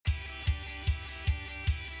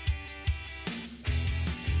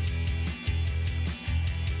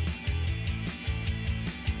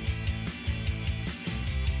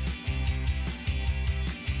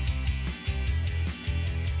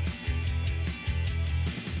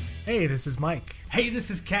Hey, this is Mike. Hey, this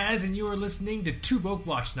is Kaz, and you are listening to Two Broke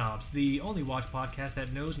Watch Snobs, the only watch podcast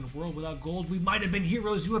that knows in a world without gold we might have been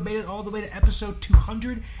heroes. You have made it all the way to episode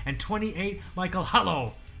 228. Michael,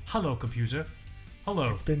 hello. Hello, computer.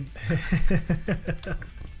 Hello. It's been...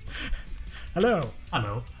 Hello.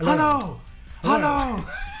 Hello. Hello. Hello. Hello.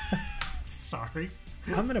 Sorry.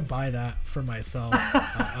 I'm going to buy that for myself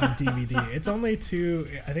on DVD. It's only two...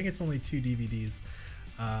 I think it's only 2 DVDs.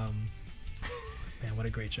 Man, what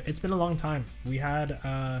a great show. It's been a long time. We had...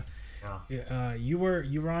 you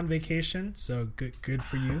were on vacation, so good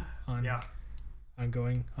for you on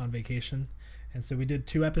going on vacation. And so we did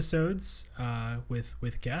 2 episodes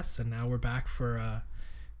with guests, and now we're back for a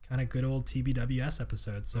kind of good old TBWS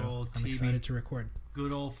episode. So I'm excited to record.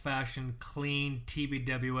 Good old-fashioned, clean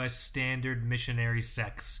TBWS standard missionary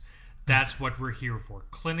sex. That's what we're here for.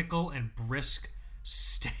 Clinical and brisk...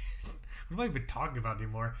 What am I even talking about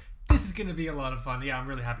anymore? This is going to be a lot of fun. Yeah, I'm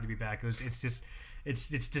really happy to be back.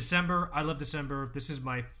 It's December. I love December. This is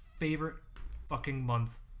my favorite fucking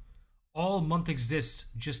month. All month exists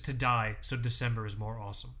just to die, so December is more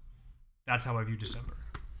awesome. That's how I view December.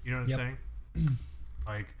 You know what I'm saying?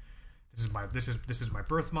 Like, this is my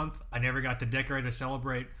birth month. I never got to decorate or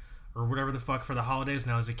celebrate or whatever the fuck for the holidays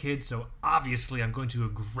when I was a kid, so obviously I'm going to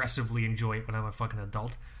aggressively enjoy it when I'm a fucking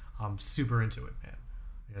adult. I'm super into it, man.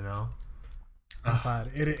 You know? I'm glad.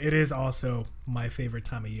 It is also my favorite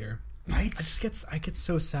time of year. Right? I get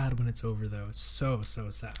so sad when it's over, though. So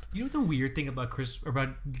sad. You know what the weird thing about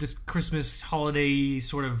this Christmas holiday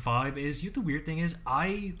sort of vibe is? You know what the weird thing is?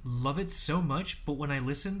 I love it so much, but when I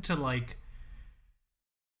listen to like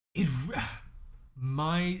it,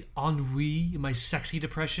 my ennui, my sexy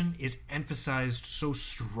depression is emphasized so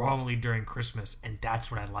strongly during Christmas, and that's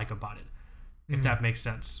what I like about it. If that makes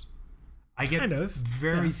sense. I get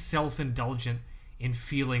very self-indulgent in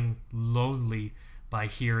feeling lonely by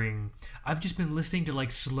hearing... I've just been listening to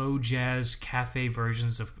like slow jazz cafe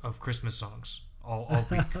versions of Christmas songs all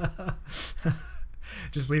week.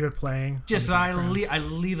 Just leave it playing. I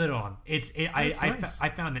leave it on. Nice.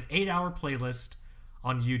 I found an 8-hour playlist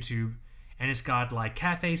on YouTube, and it's got like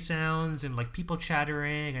cafe sounds and like people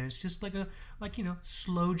chattering, and it's just like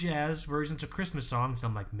slow jazz versions of Christmas songs.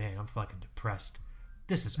 And I'm like, man, I'm fucking depressed.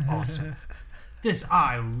 This is awesome.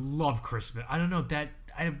 I love Christmas. I don't know that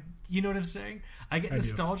you know what I'm saying? I get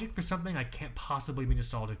nostalgic for something I can't possibly be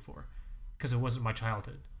nostalgic for because it wasn't my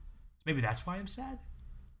childhood. Maybe that's why I'm sad.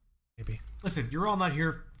 Maybe. Listen, you're all not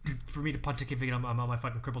here for me to pontificate on my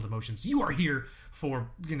fucking crippled emotions. You are here for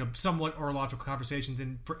somewhat orological conversations,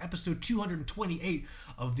 and for episode 228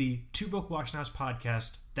 of the Two Broke Watch Snobs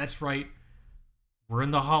podcast. That's right. We're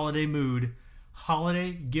in the holiday mood.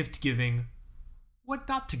 Holiday gift giving. What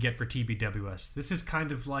not to get for TBWS. This is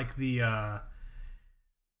kind of like the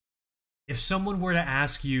if someone were to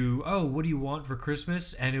ask you, oh, what do you want for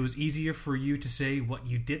Christmas? And it was easier for you to say what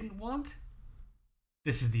you didn't want,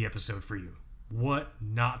 this is the episode for you. What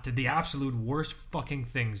not to... The absolute worst fucking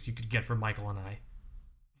things you could get for Michael and I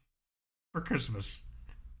for Christmas.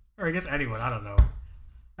 Or I guess anyone, I don't know.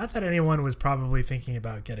 Not that anyone was probably thinking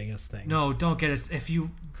about getting us things. No, don't get us. If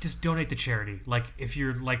you just donate to charity, like if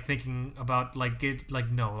you're like thinking about like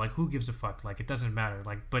no, like who gives a fuck? Like it doesn't matter.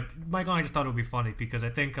 Like, but Michael and I just thought it would be funny because I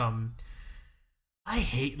think I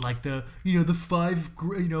hate like the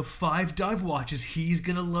five dive watches he's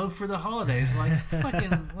gonna love for the holidays. Like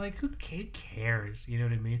fucking like who cares? You know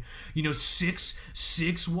what I mean?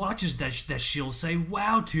 6 watches that she'll say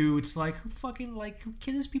wow to. It's like who fucking like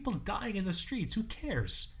there's people dying in the streets. Who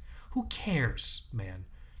cares? Who cares, man?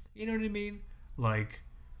 You know what I mean? Like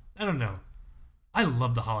I don't know. I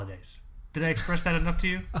love the holidays. Did I express that enough to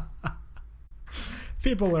you?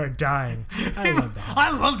 People are dying. I love the holidays. I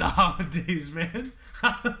love the holidays, man.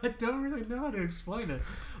 I don't really know how to explain it.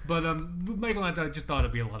 But Michael and I just thought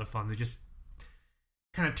it'd be a lot of fun to just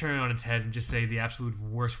kind of turn it on its head and just say the absolute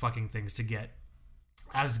worst fucking things to get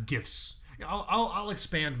as gifts. I'll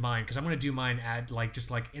expand mine because I'm going to do mine at just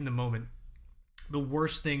in the moment. The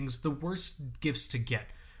worst gifts to get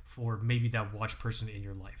for maybe that watch person in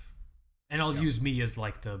your life. And I'll use me as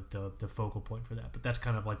like the focal point for that. But that's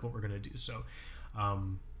kind of like what we're going to do. So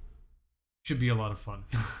should be a lot of fun.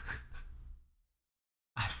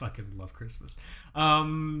 I fucking love Christmas.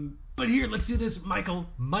 But here, let's do this. Michael,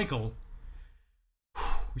 we have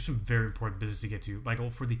some very important business to get to. Michael,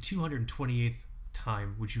 for the 228th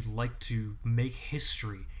time, would you like to make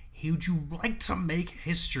history? Would you like to make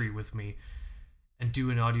history with me and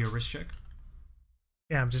do an audio wrist check?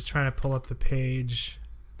 Yeah, I'm just trying to pull up the page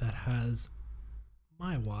that has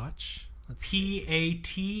my watch.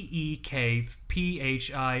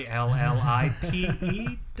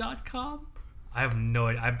 PATEKPHILLIPE.com. I have no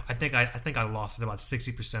idea. I think I lost it about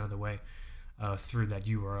 60% of the way through that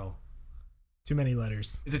URL. Too many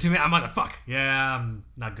letters. Is it too many? I'm on the fuck. Yeah, I'm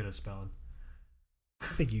not good at spelling.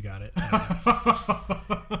 I think you got it.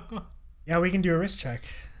 Yeah, we can do a wrist check.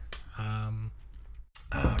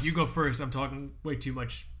 You go first. I'm talking way too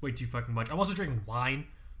fucking much. I'm also drinking wine,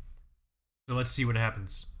 so let's see what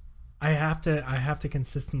happens. I have to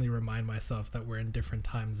consistently remind myself that we're in different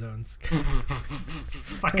time zones.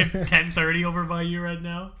 Fucking 10:30 over by you right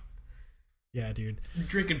now. Yeah, dude. You're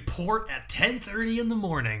drinking port at 10:30 in the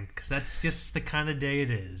morning, because that's just the kind of day it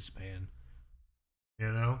is, man.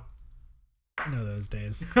 You know? I know those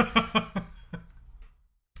days.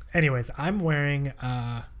 Anyways, I'm wearing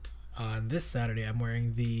on this Saturday, I'm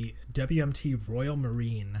wearing the WMT Royal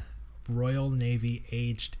Marine Royal Navy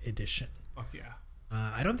Aged Edition. Fuck yeah.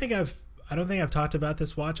 I don't think I've talked about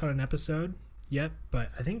this watch on an episode yet, but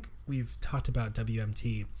I think we've talked about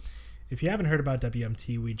WMT. If you haven't heard about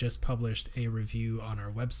WMT, we just published a review on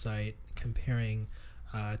our website comparing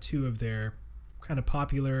two of their kind of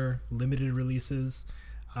popular limited releases.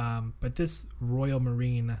 But this Royal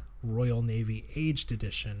Marine Royal Navy Aged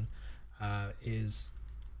Edition is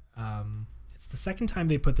it's the second time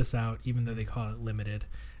they put this out, even though they call it limited,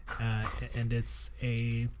 and it's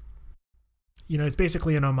it's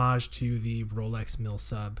basically an homage to the Rolex Mil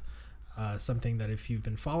Sub, something that if you've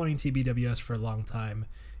been following TBWS for a long time,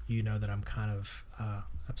 you know that I'm kind of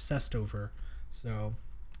obsessed over. So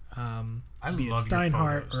I be love it Steinhardt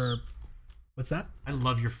your photos. or what's that? I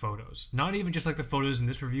love your photos. Not even just like the photos in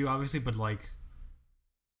this review, obviously, but like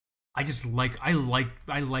I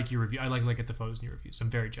like your review. I like at the photos in your reviews. I'm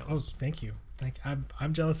very jealous. Oh, thank you.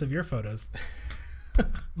 I'm jealous of your photos.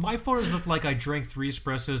 My photos look like I drank 3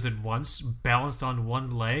 espressos at once, balanced on one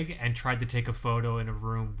leg, and tried to take a photo in a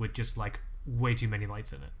room with just like way too many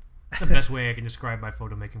lights in it. That's the best way I can describe my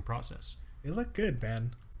photo making process. They look good,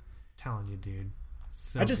 man. I'm telling you, dude.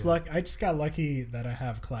 So I just got lucky that I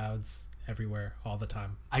have clouds everywhere all the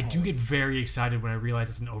time. I do get very excited when I realize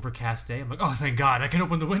it's an overcast day. I'm like, oh, thank God, I can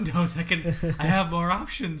open the windows. I have more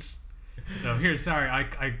options. No, sorry,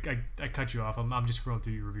 I cut you off. I'm just scrolling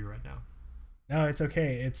through your review right now. No, it's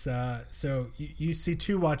okay. It's so you see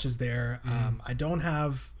 2 watches there. I don't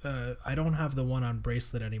have the one on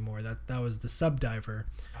bracelet anymore. That was the Subdiver.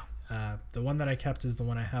 The one that I kept is the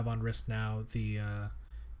one I have on wrist now. The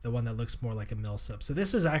one that looks more like a Mil Sub. So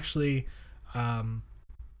this is actually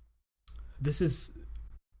this is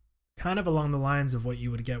kind of along the lines of what you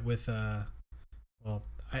would get with I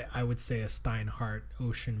would say a Steinhardt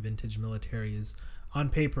Ocean Vintage Military is on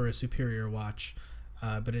paper a superior watch.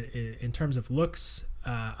 But in terms of looks,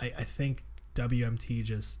 I think WMT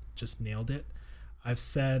just nailed it. I've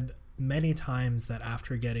said many times that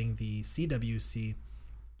after getting the CWC,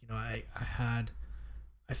 I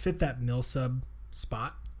fit that Mil Sub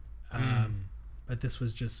spot, but this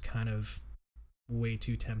was just kind of way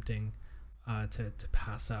too tempting to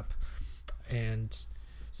pass up. And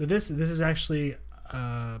so this is actually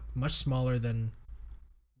much smaller than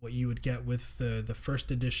what you would get with the first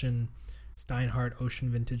edition Steinhardt Ocean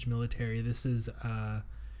Vintage Military. This is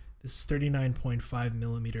 39.5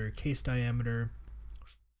 millimeter case diameter,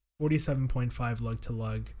 47.5 lug to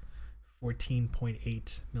lug,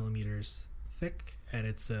 14.8 millimeters thick, and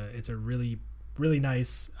it's a really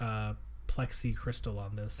nice plexi crystal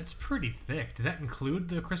on this. It's pretty thick. Does that include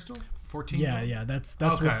the crystal? 14. Yeah. That's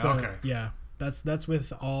okay, with okay. Yeah, that's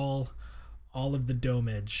with all of the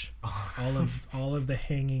domage, all of the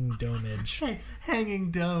hanging domage. Hanging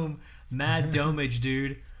dome. Mad domage,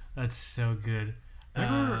 dude. That's so good.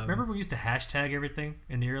 Remember we used to hashtag everything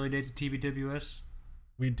in the early days of TBWS?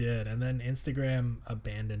 We did, and then Instagram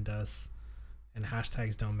abandoned us, and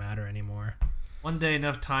hashtags don't matter anymore. One day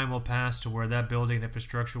enough time will pass to where that building and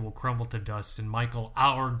infrastructure will crumble to dust, and Michael,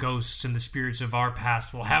 our ghosts and the spirits of our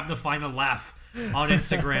past, will have the final laugh on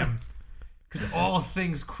Instagram. Because all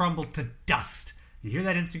things crumble to dust. You hear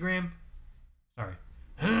that, Instagram? Sorry.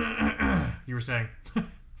 You were saying.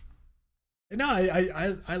 No,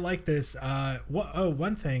 I like this.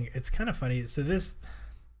 One thing, it's kind of funny. So this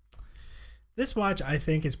watch I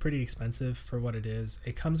think is pretty expensive for what it is.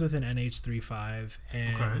 It comes with an NH35,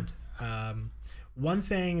 and one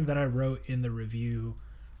thing that I wrote in the review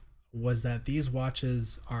was that these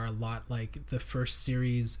watches are a lot like the first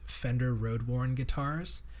series Fender Roadworn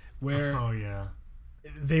guitars, where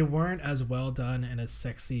they weren't as well done and as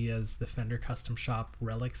sexy as the Fender Custom Shop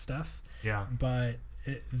Relic stuff. Yeah, but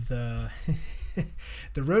the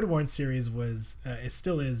Roadworn series was it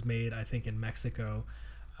still is made, I think, in Mexico,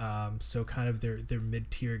 so kind of their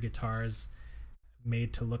mid-tier guitars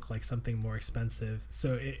made to look like something more expensive.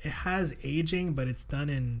 So it has aging, but it's done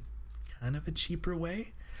in kind of a cheaper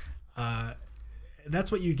way.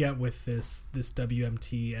 That's what you get with this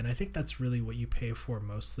WMT, and I think that's really what you pay for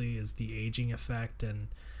mostly is the aging effect, and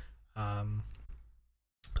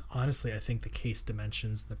honestly, I think the case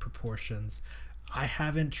dimensions, the proportions. I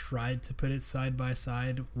haven't tried to put it side by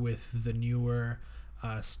side with the newer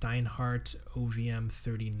Steinhardt OVM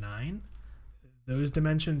 39. Those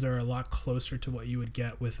dimensions are a lot closer to what you would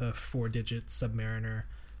get with a 4-digit Submariner,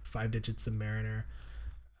 5-digit Submariner.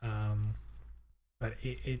 But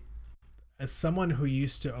it as someone who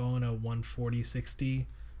used to own a 140/60,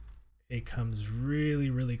 it comes really,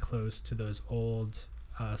 really close to those old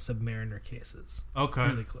Submariner cases. Okay.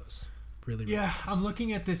 Really close. Really, really yeah, close. I'm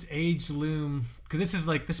looking at this aged loom because this is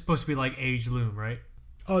supposed to be like aged loom, right?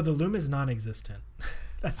 Oh, the loom is non-existent.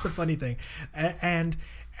 That's the funny thing, and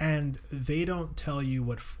they don't tell you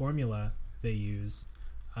what formula they use,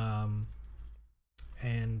 and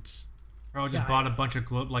I just bought a bunch of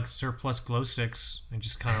surplus glow sticks and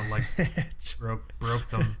just kind of broke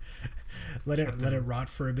them. let it rot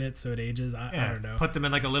for a bit so it ages. I don't know. Put them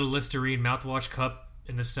in like a little Listerine mouthwash cup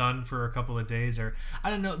in the sun for a couple of days, or I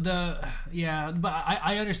don't know. But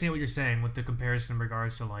I understand what you're saying with the comparison in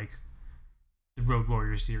regards to like the Road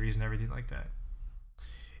Warrior series and everything like that.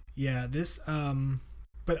 Yeah, this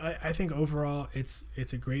but I think overall it's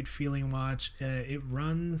a great feeling watch. It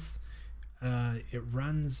runs I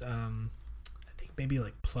think maybe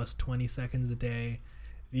like plus 20 seconds a day.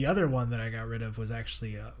 The other one that I got rid of was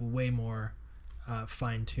actually way more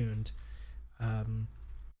fine-tuned.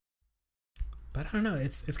 But I don't know,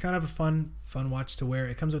 it's kind of a fun watch to wear.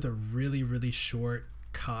 It comes with a really, really short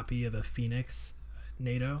copy of a Phoenix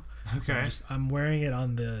NATO. Okay. So I'm wearing it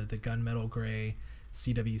on the gunmetal gray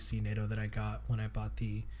CWC NATO that I got when I bought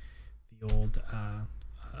the old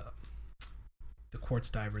the quartz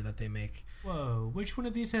diver that they make. Whoa, which one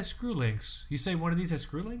of these has screw links? You say one of these has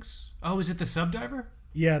screw links? Oh, is it the sub diver?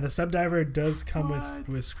 Yeah, the sub diver does come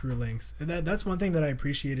with screw links. And that's one thing that I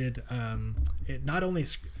appreciated. It not only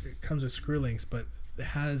comes with screw links, but it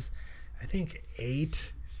has, I think,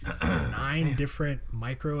 8 or 9 different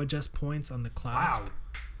micro adjust points on the clasp.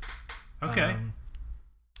 Wow. Okay.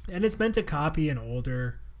 And it's meant to copy an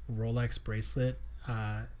older Rolex bracelet.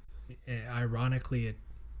 Ironically,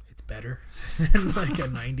 it's better than like a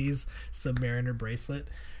 90s Submariner bracelet.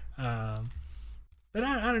 But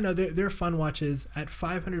I don't know. They're fun watches at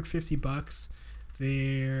 $550.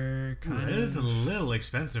 They're kind of. It is a little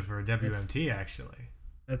expensive for a WMT, actually.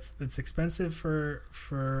 That's expensive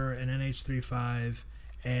for an NH35,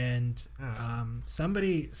 and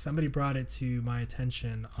somebody brought it to my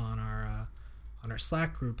attention on our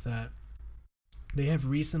Slack group that they have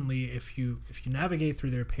recently. If you navigate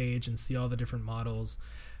through their page and see all the different models,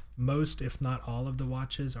 most, if not all, of the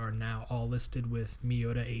watches are now all listed with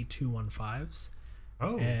Miyota A215s.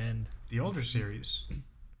 Oh, and the older series,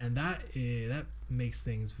 and that makes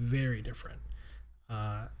things very different.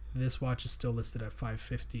 This watch is still listed at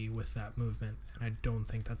 $550 with that movement, and I don't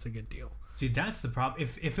think that's a good deal. See, that's the problem.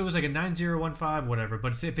 If it was like a 9015, whatever,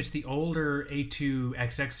 but if it's the older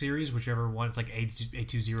A2XX series, whichever one, it's like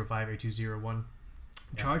A205, A201,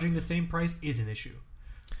 charging the same price is an issue.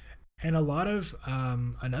 And a lot of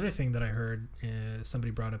another thing that I heard somebody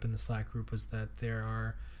brought up in the Slack group was that there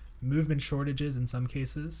are movement shortages in some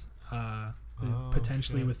cases,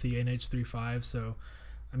 potentially with the NH35. So,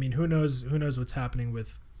 I mean, who knows what's happening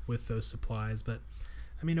with those supplies? But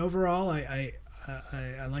I mean, overall, I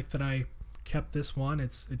like that I kept this one.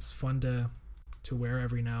 It's fun to wear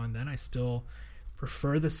every now and then. I still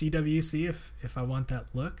prefer the CWC if I want that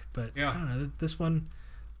look, but I don't know. This one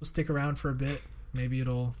will stick around for a bit. Maybe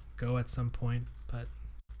it'll go at some point, but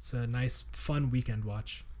it's a nice, fun weekend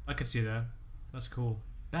watch. I could see that. That's cool.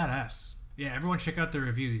 Badass. Yeah, everyone check out the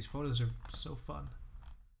review. These photos are so fun.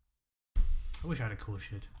 I wish I had a cool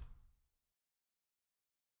shit.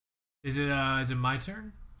 Is it my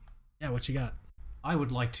turn? Yeah, what you got? I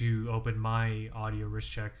would like to open my audio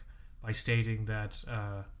wrist check by stating that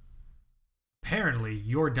apparently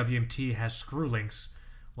your WMT has screw links,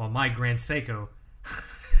 while my Grand Seiko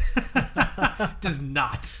does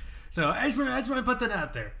not. So I just want to put that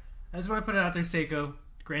out there. Seiko,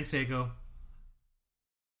 Grand Seiko.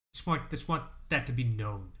 Just want that to be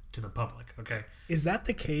known to the public, okay? Is that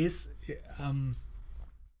the case?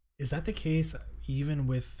 Even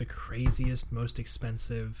with the craziest, most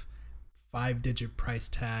expensive 5-digit price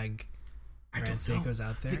tag Grand Seikos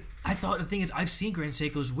out there? I thought the thing is, I've seen Grand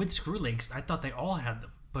Seikos with screw links. I thought they all had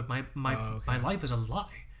them, but my life is a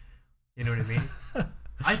lie. You know what I mean?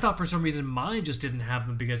 I thought for some reason mine just didn't have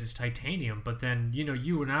them because it's titanium, but then,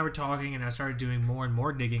 you and I were talking and I started doing more and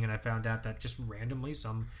more digging and I found out that just randomly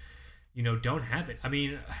some don't have it. I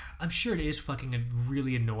mean, I'm sure it is fucking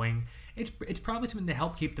really annoying. It's probably something to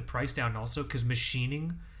help keep the price down also, because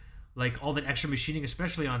machining, like all that extra machining,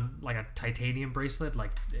 especially on like a titanium bracelet,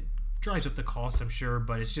 like it drives up the cost, I'm sure,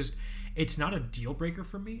 but it's not a deal breaker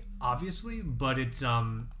for me, obviously, but it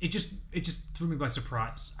just threw me by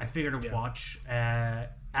surprise. I figured a watch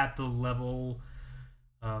at the level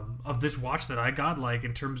of this watch that I got, like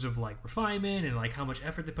in terms of like refinement and like how much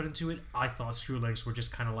effort they put into it, I thought screw links were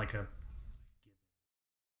just kind of like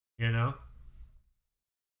yeah.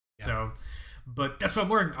 So, but that's what I'm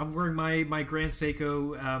wearing. I'm wearing my Grand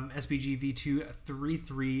Seiko SBG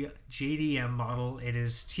V233 JDM model. It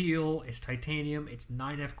is teal, it's titanium, it's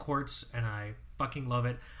 9F quartz, and I fucking love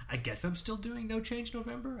it. I guess I'm still doing no change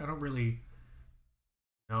November. I don't really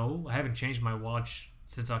know. I haven't changed my watch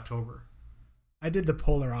since October. I did the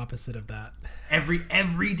polar opposite of that.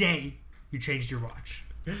 Every day you changed your watch.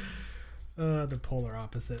 The polar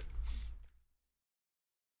opposite.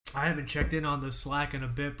 I haven't checked in on the Slack in a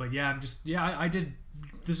bit, but yeah, I did.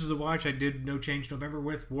 This is the watch I did no change November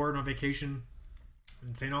with. Wore it on vacation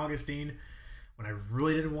in St. Augustine when I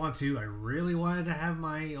really didn't want to. I really wanted to have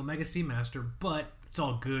my Omega Seamaster, but it's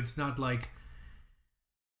all good. It's not like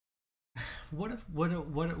what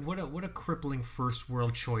a crippling first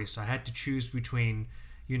world choice. I had to choose between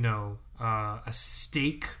a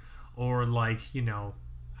steak or like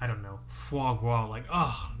I don't know, foie gras. Like,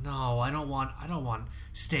 oh no, I don't want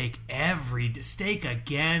steak steak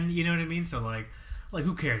again. You know what I mean? So like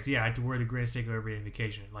who cares? Yeah, I had to wear the Grand Seiko every day on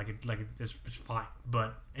vacation. It's fine.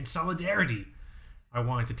 But in solidarity, I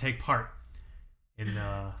wanted to take part in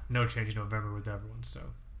no change in November with everyone. So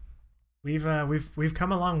we've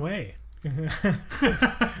come a long way.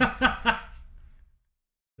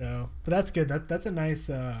 So, but that's good. That's a nice.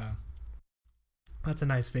 That's a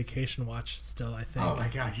nice vacation watch still, I think. Oh my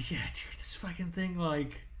god, yeah, dude, this fucking thing,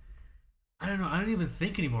 like, I don't know, I don't even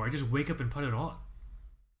think anymore. I just wake up and put it on.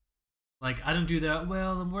 Like, I don't do that,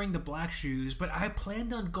 well, I'm wearing the black shoes, but I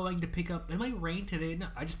planned on going to pick up, it might rain today. No,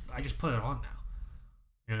 I just put it on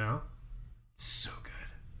now. So good.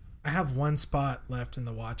 I have one spot left in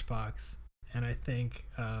the watch box, and I think,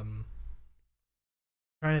 trying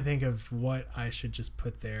to think of what I should just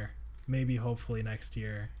put there. Maybe, hopefully, next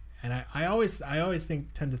year. And I always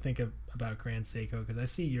tend to think about Grand Seiko because I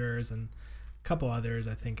see yours and a couple others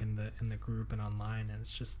I think in the group and online, and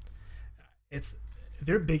it's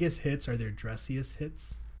their biggest hits are their dressiest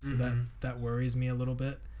hits, so that worries me a little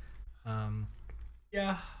bit.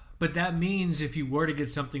 Yeah, but that means if you were to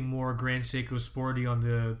get something more Grand Seiko sporty on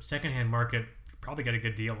the secondhand market, you probably get a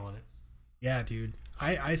good deal on it. Yeah, dude.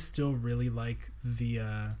 I still really like the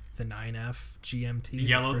 9F GMT.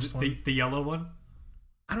 The yellow one.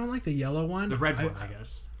 I don't like the yellow one. The red one, I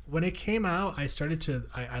guess. When it came out,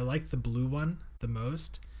 I liked the blue one the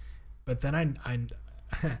most, but then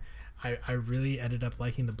I really ended up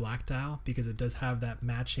liking the black dial because it does have that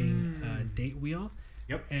matching date wheel.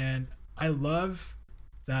 Yep. And I love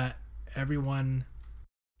that everyone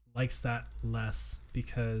likes that less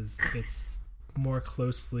because it's more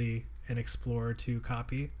closely an Explorer 2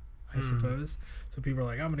 copy, I suppose. So people are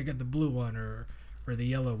like, I'm gonna get the blue one or the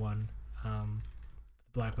yellow one. The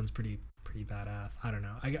black one's pretty badass. I don't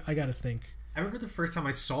know. I gotta think. I remember the first time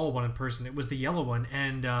I saw one in person. It was the yellow one,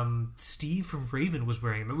 and Steve from Raven was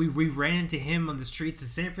wearing it. We ran into him on the streets of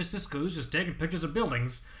San Francisco. He was just taking pictures of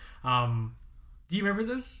buildings. Do you remember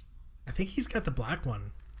this? I think he's got the black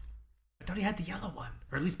one. I thought he had the yellow one,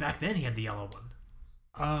 or at least back then he had the yellow one.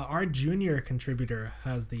 Our junior contributor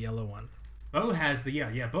has the yellow one. Bo has the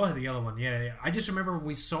Bo has the yellow one. Yeah. I just remember when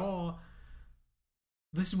we saw.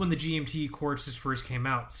 This is when the GMT quartzes first came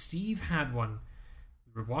out. Steve had one.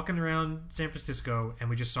 We were walking around San Francisco, and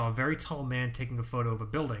we just saw a very tall man taking a photo of a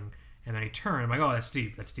building. And then he turned. I'm like, oh, that's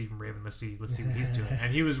Steve. That's Steve from Raven. Let's see what he's doing.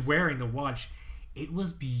 And he was wearing the watch. It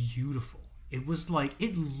was beautiful. It was like,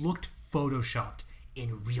 it looked photoshopped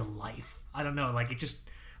in real life. I don't know. Like, it just,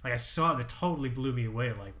 like I saw it, it totally blew me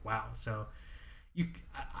away. Like, wow. So,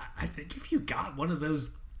 I think if you got one of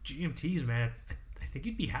those GMTs, man, I think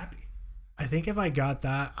you'd be happy. I think if I got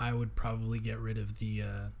that, I would probably get rid of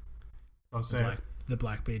the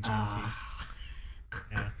Black Bay GMT.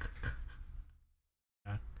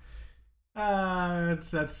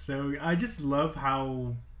 That's so. I just love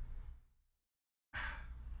how.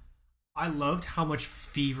 I loved how much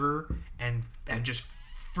fever and just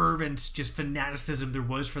fervent, just fanaticism there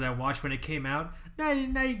was for that watch when it came out. Now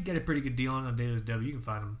you can get a pretty good deal on Dailies W. You can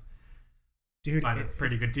find them. Dude, a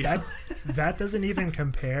pretty good deal. That doesn't even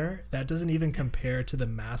compare. That doesn't even compare to the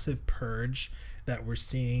massive purge that we're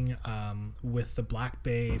seeing with the Black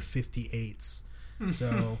Bay 58s.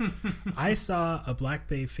 So I saw a Black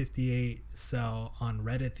Bay 58 sell on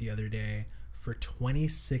Reddit the other day for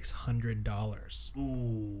 $2,600.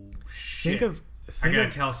 Ooh, shit. I gotta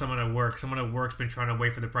tell someone at work. Someone at work's been trying to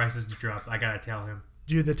wait for the prices to drop. I gotta tell him.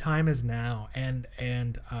 Dude, the time is now. And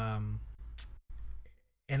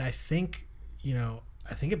I think, I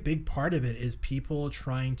think a big part of it is people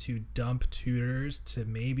trying to dump Tudors to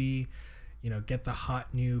maybe, get the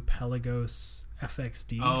hot new Pelagos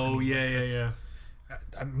FXD. Oh, yeah.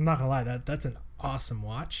 I'm not gonna lie, that's an awesome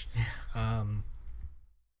watch.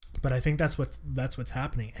 But I think that's what's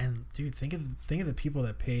happening. And dude, think of the people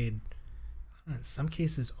that paid, in some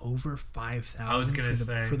cases, over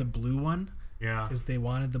 $5,000 for the blue one. Yeah, because they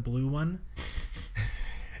wanted the blue one.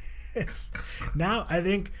 Now I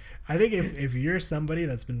think if you're somebody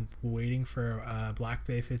that's been waiting for Black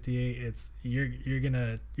Bay 58, you're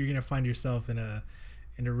gonna find yourself in a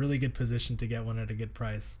really good position to get one at a good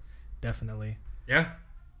price. Definitely. Yeah.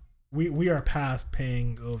 We are past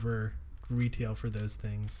paying over retail for those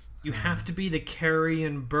things. You have to be the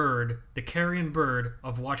carrion bird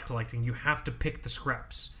of watch collecting. You have to pick the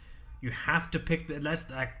scraps. You have to pick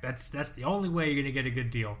that's the only way you're gonna get a good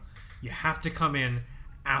deal. You have to come in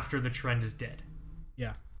after the trend is dead.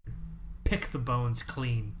 Yeah. Pick the bones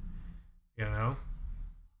clean.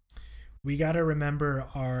 We gotta remember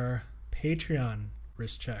our Patreon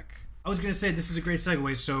wrist check. I was gonna say this is a great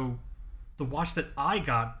segue. So the watch that I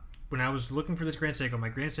got when I was looking for this Grand Seiko, my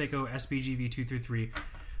Grand Seiko SPG V233,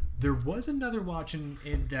 there was another watch in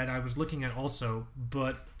that I was looking at also,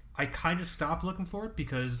 but I kind of stopped looking for it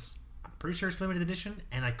because I'm pretty sure it's limited edition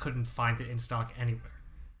and I couldn't find it in stock anywhere.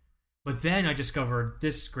 But then I discovered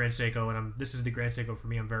this Grand Seiko, and this is the Grand Seiko for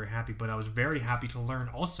me. I'm very happy, but I was very happy to learn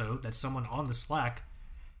also that someone on the Slack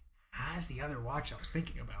has the other watch I was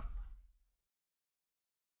thinking about.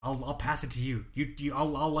 I'll pass it to you.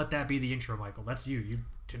 I'll let that be the intro, Michael. That's you. You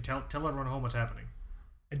tell everyone at home what's happening.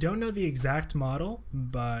 I don't know the exact model,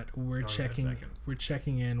 but we're checking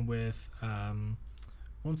in with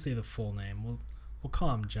won't say the full name. We'll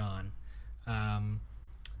call him John.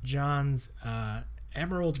 John's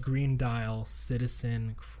emerald green dial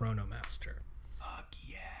Citizen Chronomaster. Fuck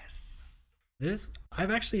yes.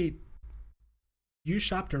 You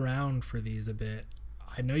shopped around for these a bit.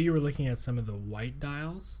 I know you were looking at some of the white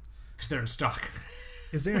dials. Because they're in stock.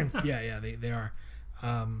 Yeah, they are.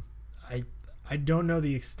 I don't know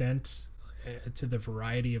the extent to the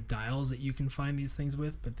variety of dials that you can find these things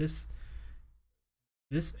with, but this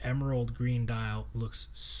emerald green dial looks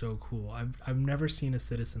so cool. I've never seen a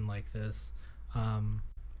Citizen like this. The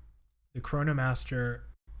Chronomaster,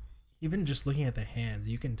 even just looking at the hands,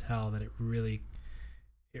 you can tell that it really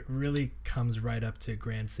comes right up to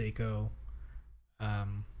Grand Seiko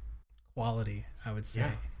quality, I would say.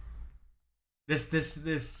 Yeah.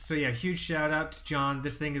 So yeah, huge shout out to John.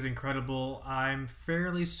 This thing is incredible. I'm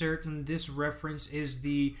fairly certain this reference is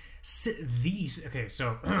okay,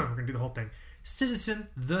 so we're gonna do the whole thing.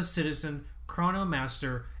 The Citizen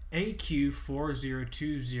Chronomaster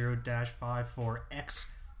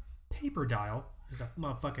AQ4020-54X paper dial. This is a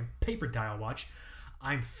motherfucking paper dial watch.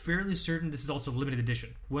 I'm fairly certain this is also limited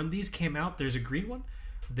edition. When these came out, there's a green one,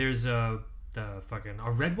 there's a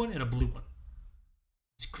red one, and a blue one.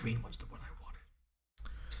 This green one's the one I wanted.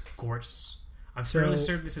 It's gorgeous. I'm fairly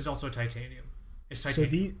certain this is also titanium. It's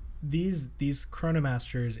titanium. So these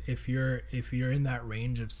Chronomasters, if you're in that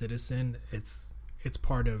range of Citizen, it's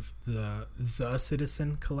part of the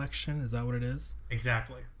Citizen collection. Is that what it is?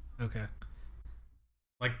 Exactly. Okay.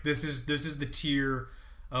 Like this is the tier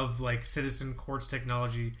of like Citizen quartz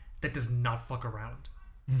technology that does not fuck around.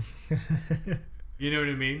 You know what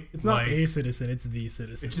I mean? It's not a Citizen, it's the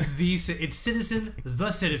Citizen. It's Citizen,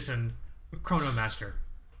 the Citizen Chronomaster.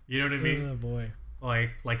 You know what I mean? Oh boy.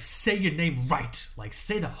 Like say your name right. Like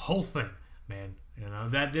say the whole thing, man.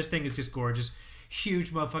 This thing is just gorgeous.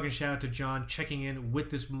 Huge motherfucking shout out to John checking in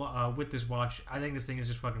with this watch. I think this thing is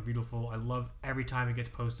just fucking beautiful. I love every time it gets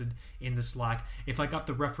posted in the Slack. If I got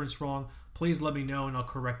the reference wrong, please let me know and I'll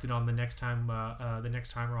correct it on the next time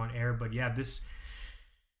we're on air. But yeah,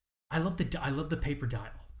 I love the paper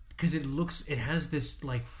dial because it has this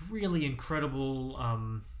like really incredible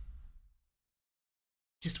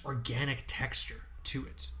just organic texture to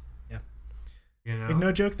it. Yeah. Like,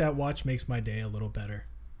 no joke, that watch makes my day a little better.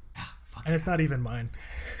 And it's not even mine.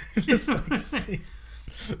 Just like, see.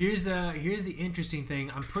 Here's the interesting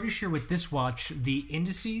thing. I'm pretty sure with this watch, the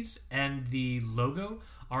indices and the logo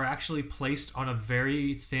are actually placed on a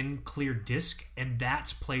very thin, clear disc, and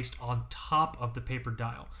that's placed on top of the paper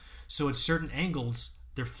dial. So at certain angles,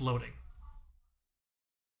 they're floating.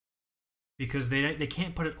 because they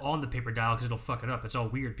can't put it on the paper dial because it'll fuck it up. It's all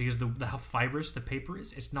weird because the how fibrous the paper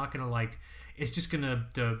is. It's not gonna like. It's just gonna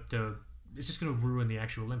it's just gonna ruin the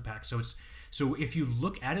actual impact. So if you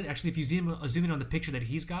look at it, actually, if you zoom in on the picture that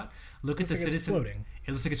he's got, look at the Citizen. It's floating.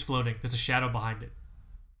 It looks like it's floating. There's a shadow behind it.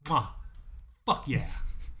 Mwah. Fuck yeah.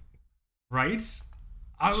 Right?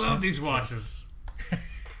 I love these watches.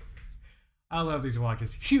 I love these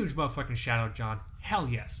watches. Huge motherfucking shout out, John. Hell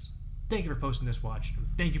yes. Thank you for posting this watch.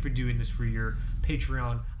 Thank you for doing this for your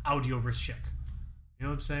Patreon audio wrist check. You know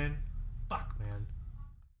what I'm saying? Fuck, man.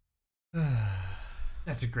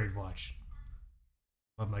 That's a great watch.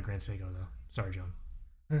 Love my Grand Seiko, though. Sorry, John.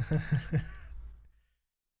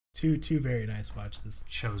 Two very nice watches.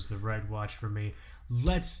 Chose the right watch for me.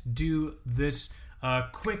 Let's do this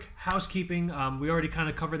quick housekeeping. We already kind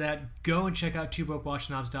of covered that. Go and check out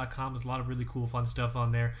TwoBrokeWatchSnobs.com. There's a lot of really cool, fun stuff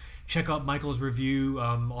on there. Check out Michael's review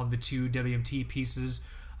on the two WMT pieces.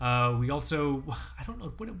 We also, I don't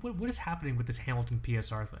know, what is happening with this Hamilton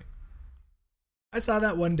PSR thing? I saw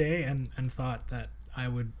that one day and thought that I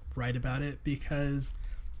would write about it because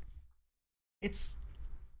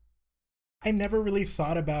I never really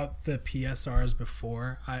thought about the PSRs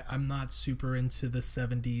before. I'm not super into the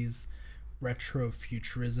 70s retro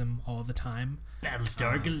futurism all the time.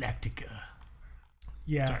 Battlestar Galactica.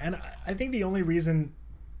 Yeah, sorry. And I think the only reason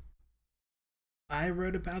I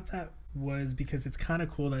wrote about that was because it's kind of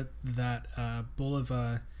cool that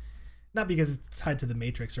Bulova, not because it's tied to the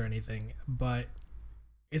Matrix or anything, but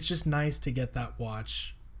it's just nice to get that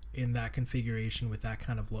watch in that configuration with that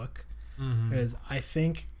kind of look. Because I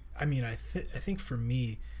think for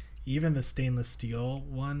me, even the stainless steel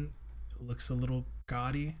one looks a little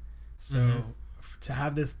gaudy. So to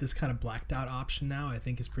have this kind of blacked out option now, I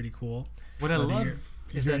think is pretty cool. What I love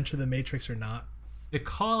is you're into the Matrix or not. The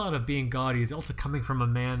call out of being gaudy is also coming from a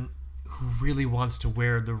man who really wants to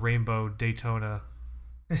wear the rainbow Daytona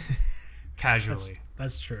casually.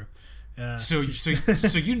 That's true. So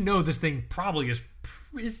you know this thing probably is.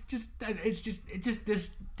 This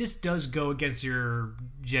does go against your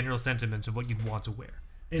general sentiments of what you'd want to wear.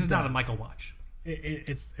 This is not a Michael watch.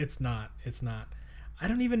 It's not. I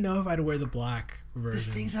don't even know if I'd wear the black version. This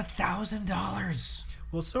thing's $1,000.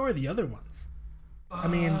 Well, so are the other ones. I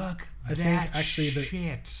mean, I think actually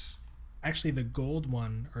the gold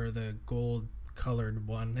one or the gold colored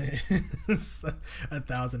one is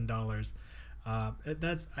 $1,000.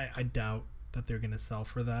 I doubt that they're gonna sell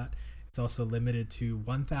for that. It's also limited to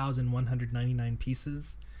 1,199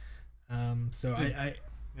 pieces. So I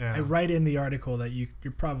write in the article that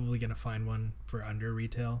you're probably gonna find one for under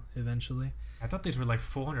retail eventually. I thought these were like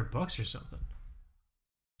 $400 or something.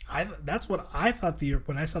 That's what I thought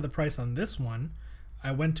when I saw the price on this one.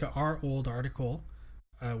 I went to our old article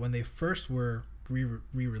when they first were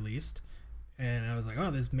re-released, and I was like,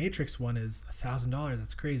 "Oh, this Matrix one is $1,000.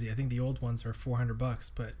 That's crazy. I think the old ones are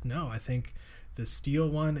 $400." But no, I think the steel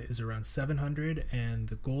one is around $700, and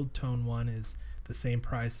the gold tone one is the same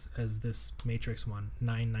price as this Matrix one,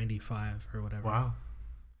 $995 or whatever. Wow.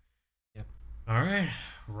 Yep. All right,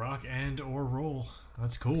 rock and or roll.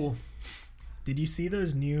 That's cool. Did you see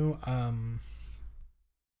those new?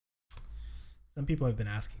 Some people have been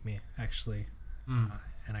asking me actually,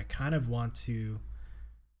 and I kind of want to.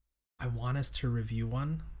 I want us to review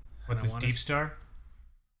one. What, this Deep Star?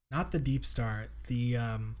 Not the Deep Star. The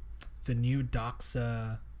new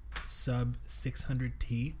Doxa Sub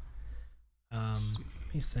 600T. Let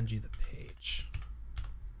me send you the page.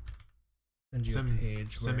 Send you a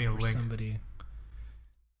page send me a link.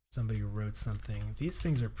 Somebody wrote something. These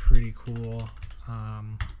things are pretty cool. I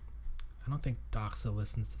don't think Doxa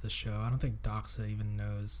listens to the show. I don't think Doxa even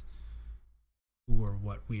knows who or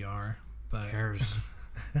what we are. But who cares?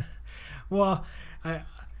 Well, I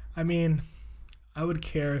mean, I would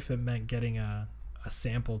care if it meant getting a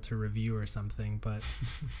sample to review or something, but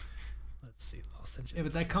let's see. I'll send you. Yeah,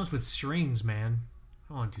 but that comes with strings, man. I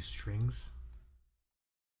don't want to do strings.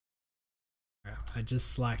 I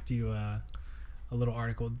just slacked you a little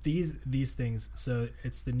article. These things. So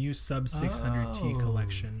it's the new Sub 600T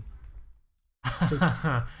collection. So,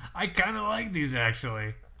 I kind of like these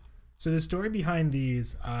actually. So the story behind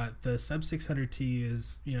these, the Sub 600T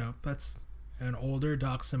is, that's an older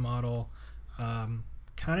Doxa model, kind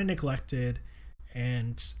of neglected,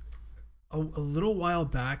 and a little while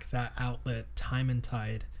back, that outlet, Time and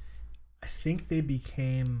Tide, I think they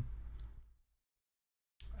became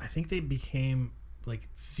like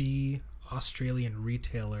the Australian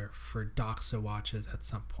retailer for Doxa watches at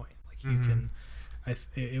some point. Like you can,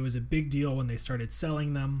 it was a big deal when they started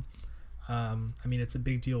selling them. I mean, it's a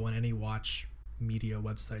big deal when any watch media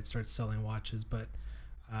website starts selling watches, but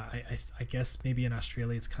I guess maybe in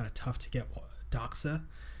Australia it's kind of tough to get Doxa.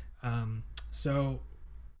 So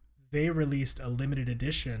they released a limited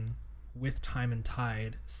edition with Time and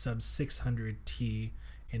Tide sub 600T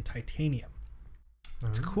in titanium.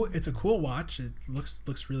 It's cool. It's a cool watch. It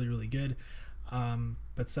looks really, really good.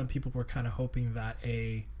 But some people were kind of hoping that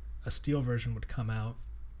a steel version would come out.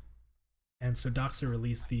 And so Doxa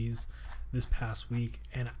released these this past week.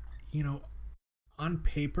 And, you know, on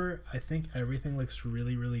paper, I think everything looks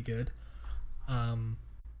really, really good.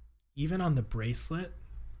 Even on the bracelet,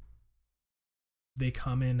 they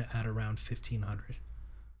come in at around 1,500.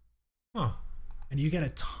 Huh. And you get a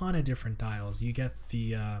ton of different dials. You get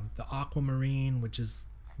the aquamarine, which is,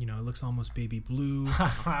 you know, it looks almost baby blue.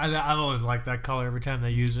 I've always liked that color every time they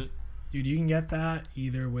use it. Dude, you can get that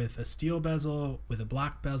either with a steel bezel, with a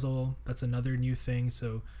black bezel. That's another new thing.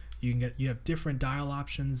 So you have different dial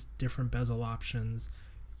options, different bezel options.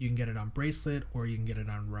 You can get it on bracelet or you can get it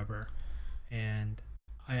on rubber. And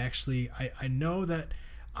I know that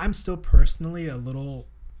I'm still personally a little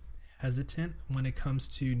hesitant when it comes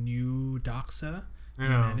to new Doxa, new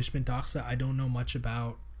management Doxa. I don't know much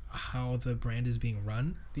about how the brand is being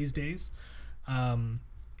run these days,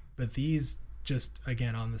 but these just,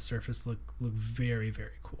 again, on the surface look very,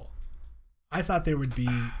 very cool. I thought they would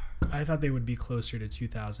be closer to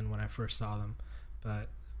 2,000 when I first saw them, but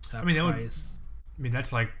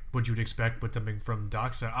that's like what you'd expect with something from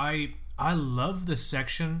Doxa. I love the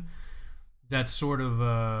section that sort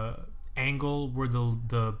of angle where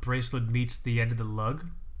the bracelet meets the end of the lug.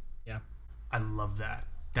 Yeah, I love that.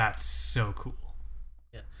 That's so cool.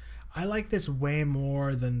 Yeah, I like this way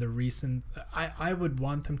more than the recent. I would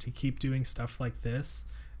want them to keep doing stuff like this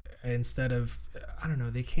instead of, I don't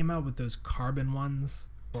know, they came out with those carbon ones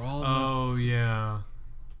where all of them, yeah,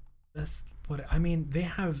 that's what I mean. They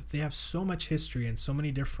have so much history and so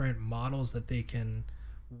many different models that they can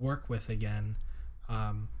work with again.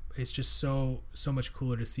 It's just so much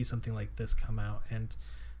cooler to see something like this come out. And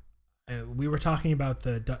we were talking about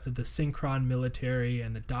the Synchron military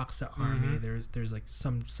and the Doxa army. There's like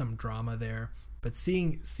some drama there, but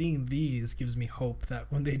seeing these gives me hope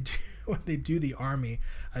that when they do the army,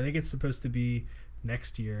 I think it's supposed to be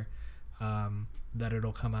next year, that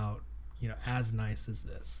it'll come out, you know, as nice as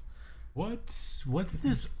this. What's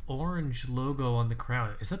this orange logo on the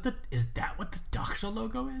crown? Is that what the Doxa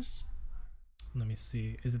logo is? Let me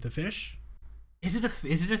see. Is it the fish? Is it a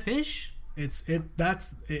fish?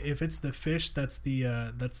 If it's the fish, that's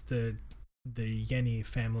the Yeni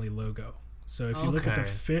family logo. So if you look at the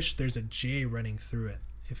fish, there's a J running through it.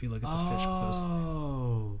 If you look at the fish closely.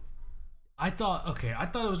 Oh. I thought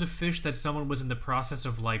it was a fish that someone was in the process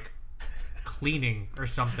of like cleaning or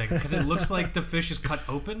something, because it looks like the fish is cut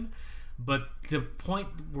open, but the point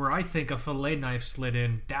where I think a fillet knife slid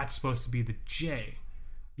in, that's supposed to be the J.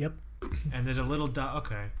 Yep. And there's a little dot.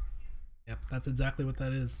 Okay. Yep, that's exactly what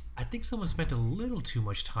that is. I think someone spent a little too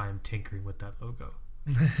much time tinkering with that logo.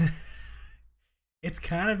 It's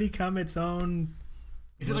kind of become its own.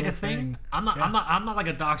 Is it like a thing? I'm not like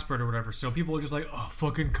a Doxpert or whatever. So people are just like, oh,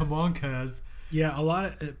 fucking come on, Kaz. Yeah, a lot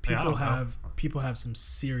of people have some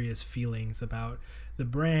serious feelings about the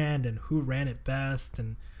brand and who ran it best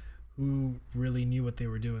and who really knew what they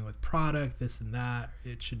were doing with product, this and that.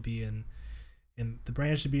 It should be in the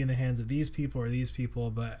brand should be in the hands of these people or these people.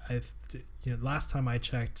 But last time I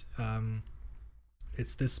checked,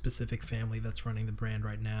 it's this specific family that's running the brand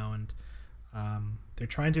right now, and they're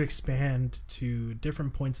trying to expand to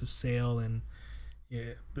different points of sale in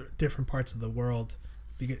different parts of the world.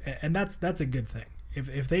 And that's a good thing.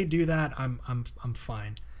 If they do that, I'm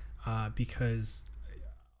fine, because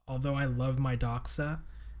although I love my Doxa,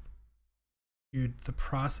 dude, the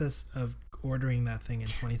process of ordering that thing in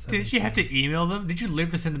 2017. Did you have to email them? Did you live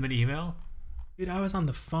to send them an email? Dude, I was on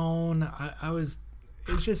the phone. It was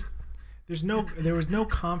just there was no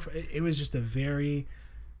it was just a very,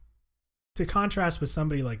 to contrast with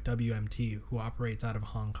somebody like WMT who operates out of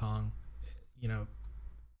Hong Kong, you know,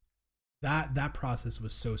 that process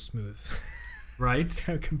was so smooth. Right?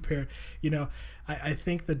 Compared, you know, I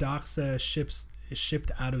think the Doxa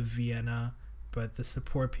shipped out of Vienna, but the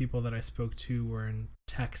support people that I spoke to were in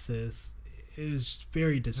Texas. It was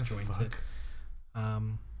very disjointed.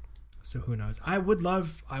 So who knows? I would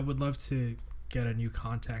love to get a new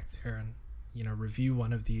contact there and, you know, review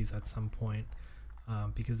one of these at some point,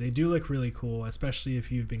 because they do look really cool, especially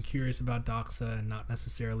if you've been curious about Doxa and not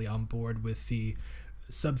necessarily on board with the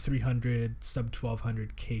sub 300, sub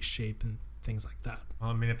 1200 case shape and things like that. Well,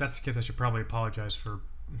 I mean, if that's the case, I should probably apologize for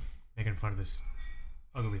making fun of this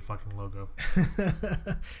ugly fucking logo.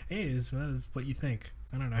 Hey, it's what you think.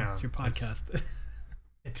 I don't know. Yeah, it's your podcast.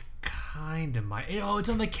 It's kind of might. Oh, it's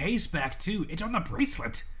on the case back too. It's on the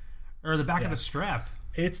bracelet or the back of the strap.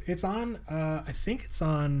 It's on. I think it's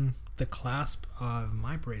on the clasp of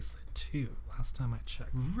my bracelet too. Last time I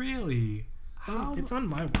checked. Really? It's on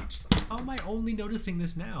my watch. How am I only noticing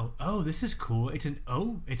this now? Oh, this is cool. It's an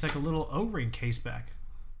O. It's like a little O-ring case back.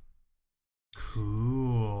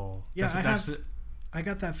 Cool. Yeah, I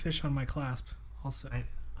got that fish on my clasp also.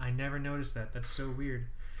 I never noticed that. That's so weird.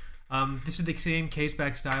 This is the same case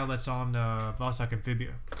back style that's on Vostok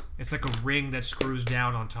Amphibia. It's like a ring that screws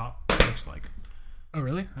down on top. It looks like. Oh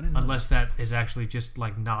really? I didn't know. Unless that is actually just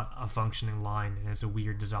like not a functioning line and it's a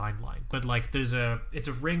weird design line. But like it's a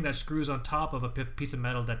ring that screws on top of a piece of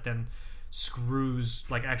metal that then screws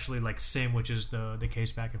like actually like sandwiches the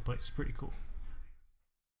case back in place. It's pretty cool.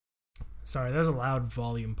 Sorry, there's a loud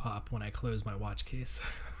volume pop when I close my watch case.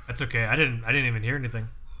 That's okay. I didn't even hear anything.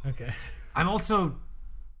 Okay. I'm also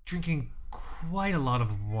drinking quite a lot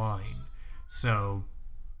of wine. So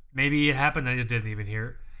maybe it happened and I just didn't even hear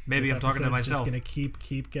it. Maybe I'm talking to myself. Just gonna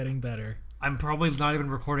keep getting better. I'm probably not even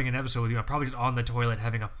recording an episode with you. I'm probably just on the toilet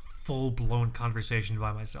having a full-blown conversation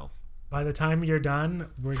by myself. By the time you're done,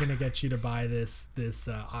 we're gonna get you to buy this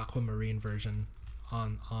aquamarine version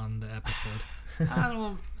on the episode. I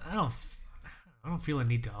don't feel a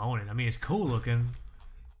need to own it. I mean, it's cool looking,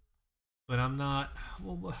 but I'm not.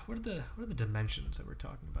 Well, what are the dimensions that we're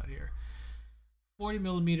talking about here? 40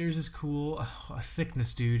 millimeters is cool. Oh,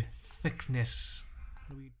 thickness, dude. Thickness.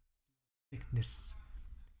 Thickness.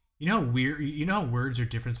 You know how weird. You know how words are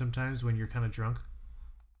different sometimes when you're kind of drunk.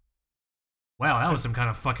 Wow, that was some kind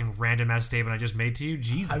of fucking random ass statement I just made to you.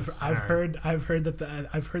 Jesus. I've heard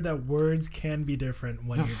that words can be different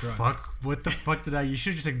when you're drunk. Fuck. What the fuck did I? You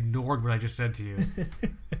should have just ignored what I just said to you.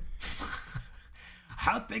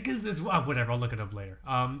 How thick is this? Well, whatever. I'll look it up later.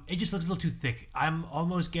 It just looks a little too thick. I'm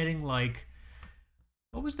almost getting like.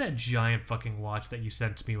 What was that giant fucking watch that you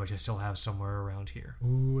sent to me, which I still have somewhere around here?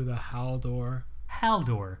 Ooh, the Haldor.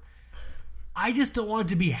 Haldor. I just don't want it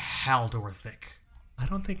to be Haldor thick. I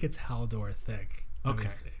don't think it's Haldor thick. Okay.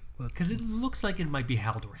 Because it looks like it might be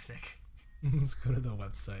Haldor thick. Let's go to the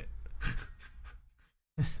website.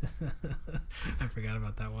 I forgot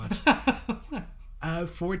about that watch.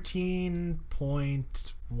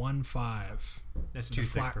 14.15. That's too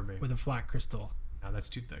thick for me. With a flat crystal. No, that's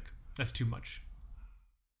too thick. That's too much.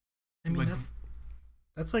 I mean, like,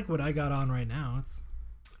 that's like what I got on right now.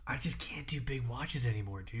 I just can't do big watches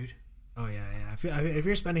anymore, dude. Oh yeah. If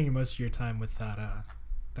you're spending most of your time with that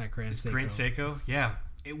Grand Seiko. Grand Seiko, yeah.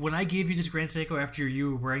 When I gave you this Grand Seiko after you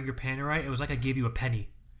were wearing your Panerai, it was like I gave you a penny.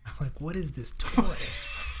 I'm like, what is this toy?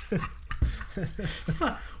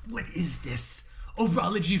 What is this?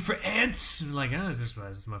 Orology for ants? I'm like, this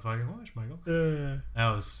is my fucking watch, Michael.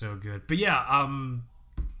 That was so good. But yeah, I don't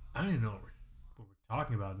even know what we're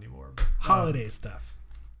talking about anymore. Holiday stuff.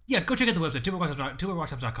 Yeah, go check out the website,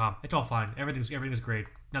 tuberwatchhops.com. It's all fine. Everything's great.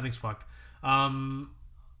 Nothing's fucked.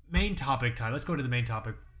 Main topic, Ty. Let's go to the main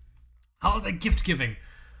topic. Holiday gift giving.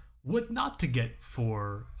 What not to get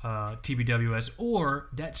for TBWS or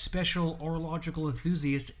that special orological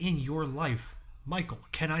enthusiast in your life. Michael,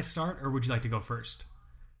 can I start or would you like to go first?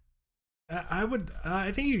 I would.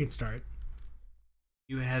 I think you can start.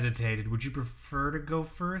 You hesitated. Would you prefer to go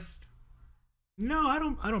first? No, I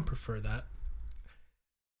don't prefer that.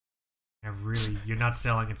 You're not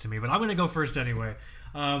selling it to me, but I'm going to go first anyway.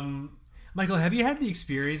 Michael, have you had the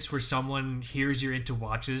experience where someone hears you're into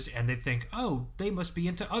watches and they think, oh, they must be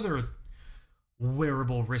into other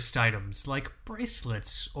wearable wrist items like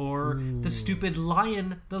bracelets or the stupid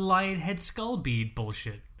lion head skull bead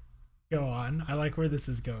bullshit? Go on. I like where this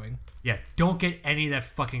is going. Yeah, don't get any of that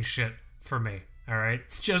fucking shit for me, all right?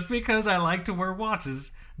 Just because I like to wear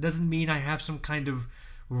watches doesn't mean I have some kind of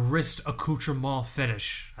wrist accoutrement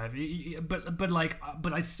fetish.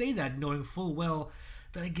 But I say that knowing full well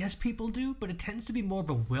that I guess people do, but it tends to be more of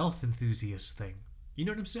a wealth enthusiast thing. You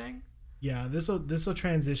know what I'm saying? Yeah, this will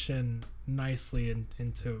transition nicely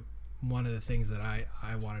into one of the things that I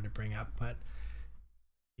wanted to bring up. But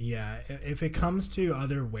yeah, if it comes to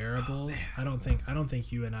other wearables, I don't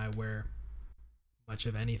think you and I wear much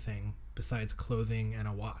of anything besides clothing and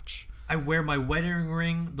a watch. I wear my wedding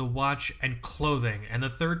ring, the watch, and clothing. And the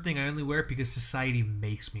third thing I only wear because society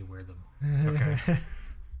makes me wear them. Okay.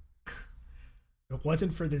 If it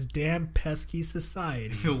wasn't for this damn pesky society.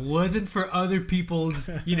 If it wasn't for other people's,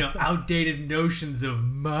 outdated notions of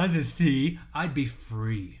modesty, I'd be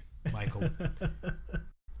free, Michael.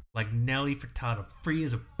 Like Nelly Furtado, free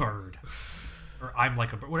as a bird. Or I'm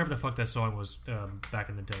like a bird. Whatever the fuck that song was back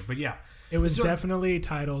in the day. But yeah. It was definitely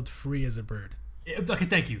titled Free as a Bird. Okay,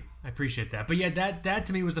 thank you. I appreciate that. But yeah, that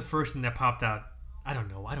to me was the first thing that popped out I don't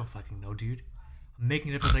know. I don't fucking know, dude. I'm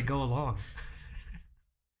making it up as I go along.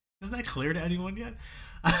 Isn't that clear to anyone yet?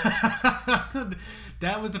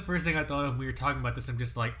 That was the first thing I thought of when we were talking about this. I'm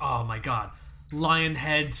just like, oh my god. Lion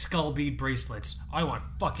head skull bead bracelets. I want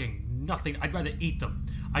fucking nothing. I'd rather eat them.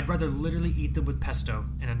 I'd rather literally eat them with pesto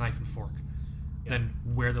and a knife and fork than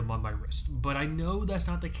wear them on my wrist. But I know that's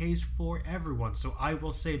not the case for everyone. So I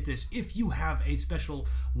will say this. If you have a special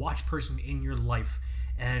watch person in your life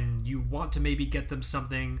and you want to maybe get them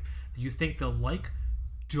something that you think they'll like,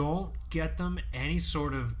 don't get them any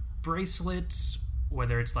sort of bracelets,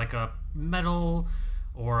 whether it's like a metal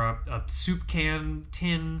or a soup can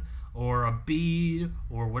tin or a bead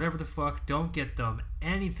or whatever the fuck. Don't get them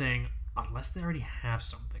anything unless they already have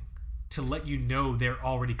something to let you know they're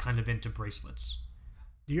already kind of into bracelets.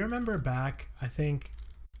 Do you remember back, I think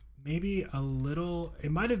maybe a little,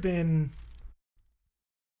 it might have been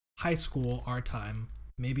high school, our time,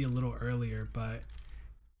 maybe a little earlier, but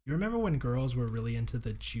you remember when girls were really into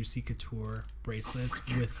the Juicy Couture bracelets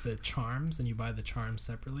with the charms, and you buy the charms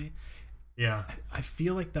separately? Yeah. I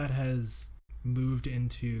feel like that has moved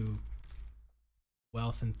into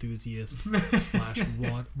wealth enthusiast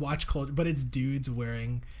 / watch culture, but it's dudes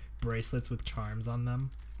wearing bracelets with charms on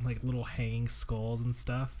them, like little hanging skulls and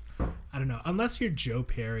stuff. I don't know. Unless you're Joe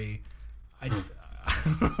Perry, I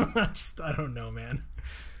don't know, man.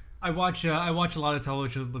 I watch a lot of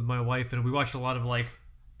television with my wife, and we watch a lot of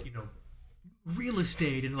real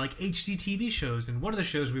estate and like HGTV shows. And one of the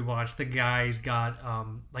shows we watched, the guy's got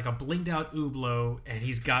like a blinged out Hublot, and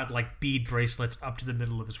he's got like bead bracelets up to the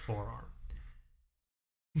middle of his forearm.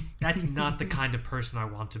 That's not the kind of person I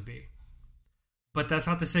want to be. But that's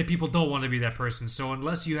not to say people don't want to be that person. So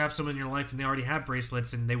unless you have someone in your life and they already have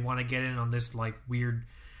bracelets and they want to get in on this like weird,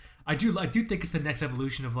 I do think it's the next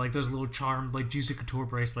evolution of like those little charmed like Juicy Couture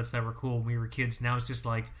bracelets that were cool when we were kids. Now it's just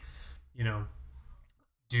like,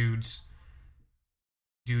 dudes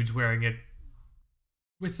wearing it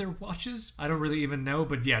with their watches. I don't really even know,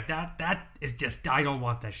 but yeah, that is just, I don't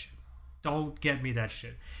want that shit. Don't get me that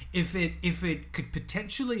shit. If it could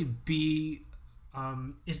potentially be,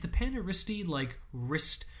 is the Panaristi like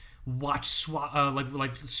wrist watch swap,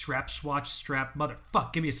 like strap swatch strap?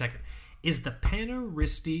 Motherfuck, give me a second. Is the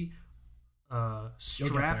Panaristi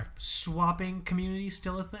strap swapping community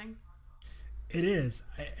still a thing? It is,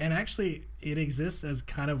 and actually, it exists as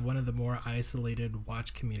kind of one of the more isolated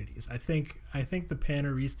watch communities. I think the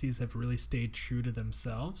Panaristis have really stayed true to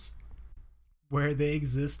themselves, where they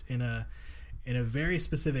exist in a very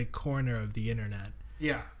specific corner of the internet.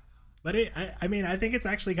 Yeah. But I mean, I think it's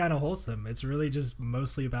actually kind of wholesome. It's really just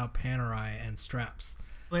mostly about Panerai and straps.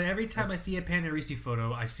 But every time I see a Panaristi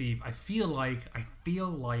photo, I feel like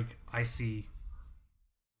I see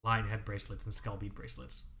lion head bracelets and skull bead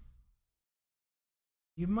bracelets.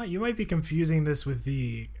 You might be confusing this with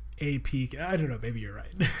the AP. I don't know. Maybe you're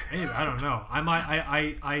right. Maybe, I don't know.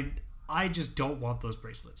 I just don't want those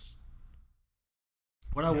bracelets.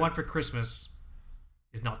 What I want for Christmas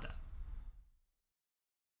is not that.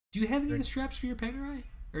 Do you have any of the straps for your Panerai?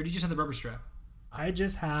 Or do you just have the rubber strap? I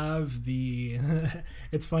just have the...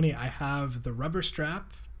 It's funny. I have the rubber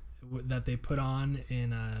strap that they put on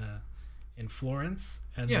in Florence.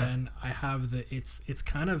 And then I have it's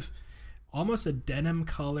kind of almost a denim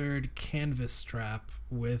colored canvas strap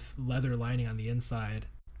with leather lining on the inside.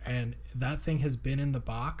 And that thing has been in the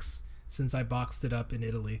box since I boxed it up in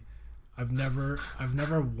Italy. I've never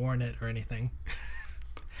worn it or anything.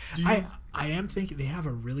 I am thinking they have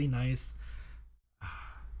a really nice.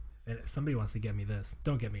 If somebody wants to get me this,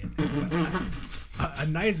 don't get me a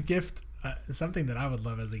nice gift. Something that I would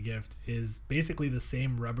love as a gift is basically the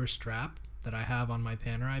same rubber strap that I have on my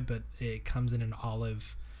Panerai, but it comes in an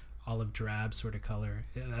olive drab sort of color.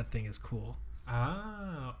 That thing is cool.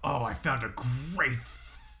 Oh, I found a great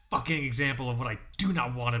fucking example of what I do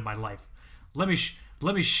not want in my life. Let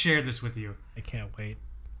me share this with you. I can't wait.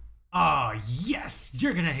 Oh, yes.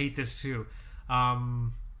 You're going to hate this too.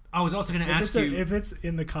 I was also going to ask you... If it's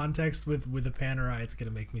in the context with a Panerai, it's going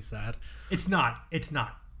to make me sad. It's not.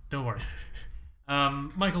 Don't worry.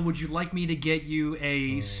 Michael, would you like me to get you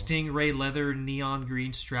a Stingray leather neon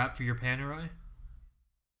green strap for your Panerai?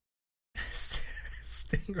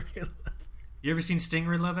 Stingray leather? You ever seen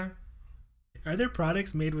Stingray leather? Are there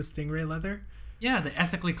products made with Stingray leather? Yeah, they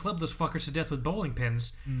ethically club those fuckers to death with bowling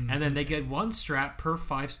pins, and then they get one strap per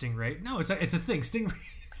 5 Stingray. No, it's a thing.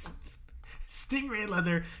 Stingray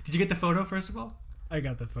leather. Did you get the photo, first of all? I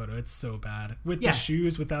got the photo. It's so bad. With the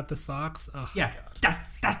shoes, without the socks. Oh, yeah, God.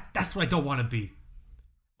 That's what I don't want to be.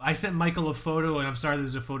 I sent Michael a photo, and I'm sorry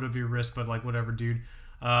there's a photo of your wrist, but like whatever, dude.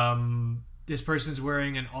 This person's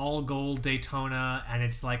wearing an all gold Daytona, and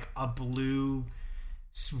it's like a blue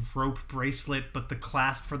rope bracelet, but the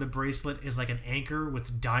clasp for the bracelet is like an anchor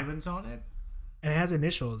with diamonds on it. And it has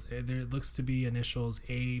initials. There looks to be initials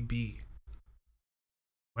AB.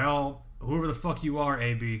 Well, whoever the fuck you are,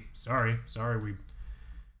 AB. Sorry, we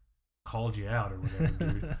called you out or whatever,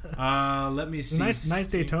 dude. Let me see. Nice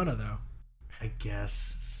Daytona though. I guess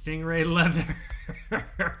Stingray leather.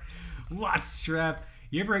 Watch strap.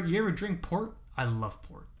 You ever drink port? I love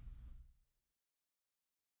port.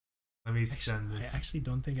 Let me send this. I actually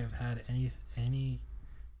don't think I've had anything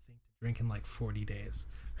to drink in like 40 days.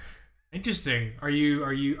 Interesting. Are you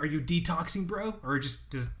detoxing, bro, or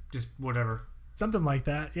just whatever? Something like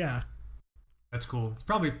that. Yeah. That's cool. It's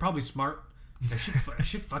probably smart. That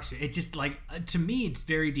shit fucks it. It just like to me, it's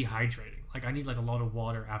very dehydrating. Like I need like a lot of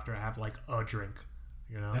water after I have like a drink.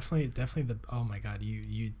 You know. Definitely the. Oh my god,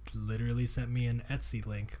 you literally sent me an Etsy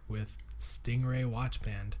link with Stingray watch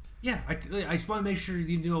band. Yeah, I just want to make sure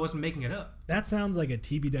you knew I wasn't making it up. That sounds like a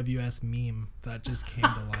TBWS meme that just came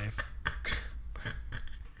to life.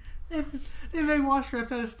 They make watch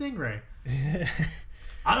straps out of Stingray.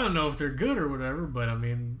 I don't know if they're good or whatever, but I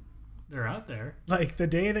mean, they're out there. Like the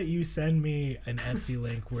day that you send me an Etsy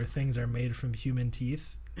link where things are made from human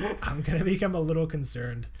teeth, I'm gonna become a little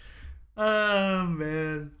concerned. Oh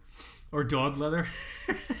man, or dog leather.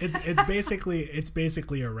 it's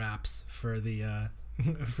basically a wraps for the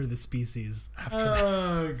for the species. After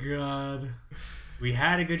that. God, we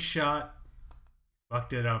had a good shot,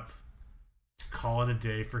 fucked it up. Call it a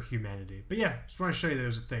day for humanity. But yeah, just want to show you that it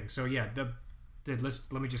was a thing. So yeah, let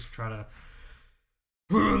me just try to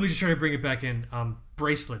bring it back in.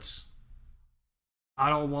 Bracelets. I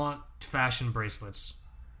don't want fashion bracelets.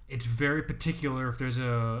 It's very particular if there's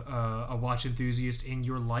a watch enthusiast in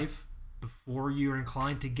your life. Before you're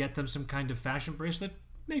inclined to get them some kind of fashion bracelet,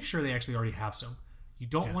 make sure they actually already have some. You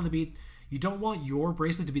don't want your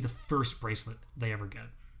bracelet to be the first bracelet they ever get.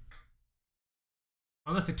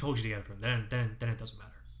 Unless they told you to get it from them, then it doesn't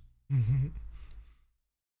matter. Mm-hmm.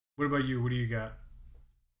 What about you? What do you got?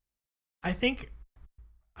 I think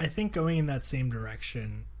going in that same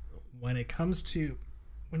direction when it comes to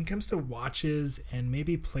watches and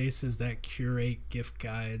maybe places that curate gift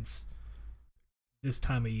guides this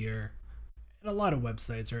time of year, and a lot of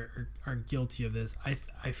websites are guilty of this. I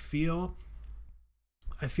feel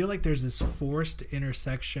like there's this forced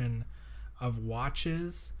intersection of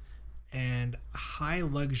watches and high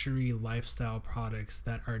luxury lifestyle products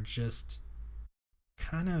that are just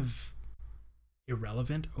kind of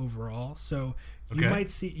irrelevant overall. So you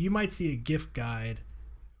might see a gift guide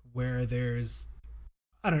where there's,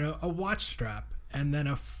 I don't know, a watch strap and then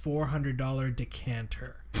a $400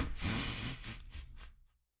 decanter.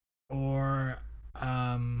 Or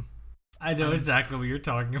I know exactly what you're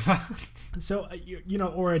talking about. So you know,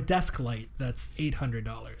 or a desk light that's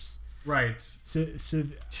 $800. Right. So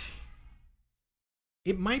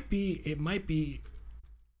it might be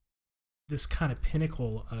this kind of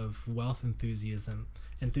pinnacle of wealth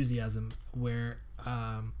enthusiasm where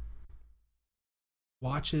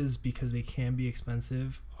watches, because they can be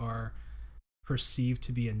expensive, are perceived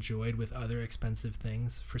to be enjoyed with other expensive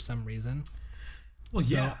things for some reason. Well,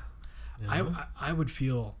 so yeah. I would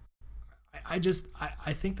feel I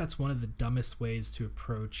think that's one of the dumbest ways to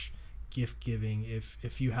approach gift giving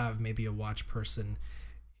if you have maybe a watch person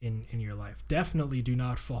in your life. Definitely do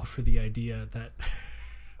not fall for the idea that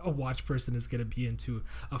a watch person is going to be into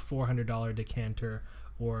a $400 decanter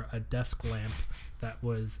or a desk lamp that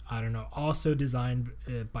was, I don't know, also designed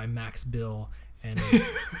by Max Bill and is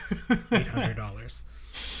 $800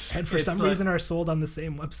 and for some reason are sold on the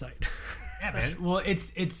same website. Yeah, man. Well,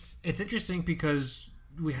 it's interesting because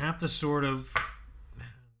we have to sort of,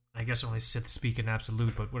 I guess only Sith speak in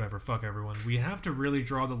absolute, but whatever, fuck everyone. We have to really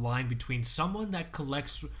draw the line between someone that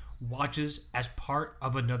collects watches as part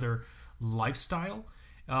of another lifestyle,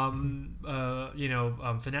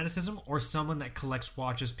 fanaticism, or someone that collects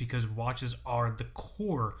watches because watches are the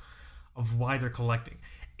core of why they're collecting.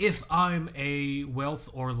 If I'm a wealth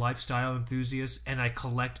or lifestyle enthusiast and I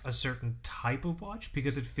collect a certain type of watch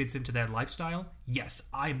because it fits into that lifestyle, yes,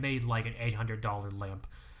 I made like an $800 lamp,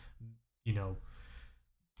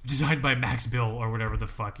 designed by Max Bill or whatever the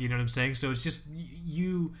fuck, you know what I'm saying? So it's just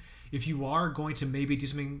if you are going to maybe do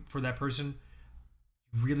something for that person,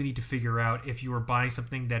 you really need to figure out if you are buying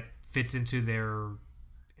something that fits into their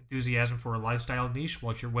enthusiasm for a lifestyle niche,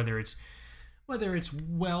 whether it's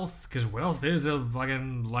wealth, because wealth is a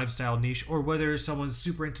fucking lifestyle niche, or whether someone's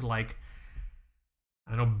super into like,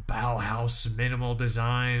 I don't know, Bauhaus minimal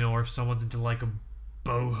design, or if someone's into like a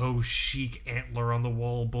boho chic antler on the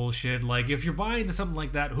wall bullshit. Like, if you're buying into something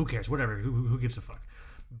like that, who cares? Whatever. Who gives a fuck?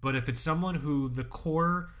 But if it's someone who the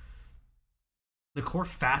core the core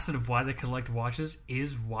facet of why they collect watches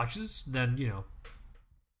is watches, then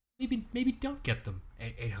maybe don't get them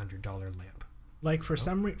an $800 lamp. Like for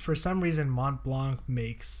some reason, Montblanc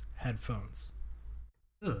makes headphones.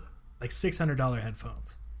 Ugh. Like $600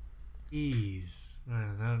 headphones. Jeez.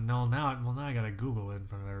 Now I gotta Google it in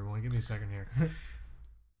front of everyone. Give me a second here.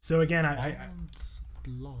 So again,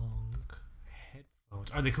 Montblanc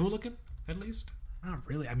headphones. Are they cool looking? At least. Not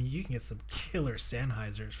really. I mean, you can get some killer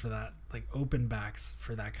Sennheisers for that, like open backs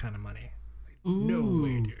for that kind of money. Like, no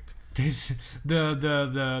way, dude. There's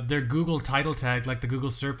their Google title tag, like the Google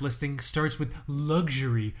SERP listing, starts with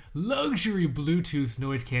luxury Bluetooth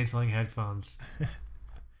noise canceling headphones.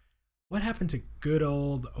 What happened to good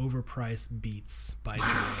old overpriced Beats by Dre?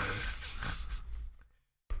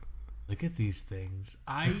 Look at these things.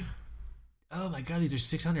 Oh my god, these are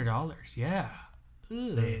 $600. Yeah.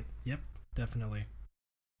 Yep, definitely.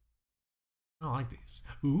 I don't like these.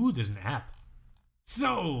 Ooh, there's an app.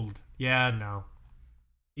 Sold. Yeah, no.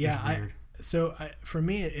 Yeah, for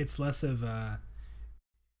me, it's less of a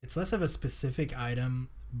specific item,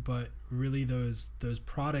 but really those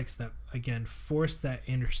products that again force that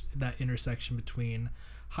intersection between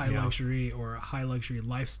high luxury or high luxury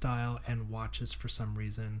lifestyle and watches for some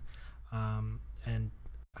reason, and I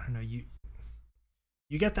don't know, you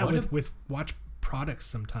get that with watch products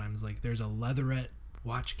sometimes. Like there's a leatherette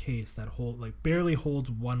watch case that barely holds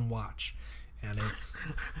one watch, and it's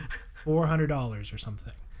 $400 or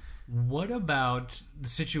something. What about the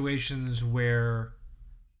situations where...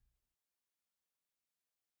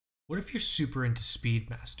 What if you're super into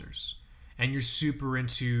Speedmasters and you're super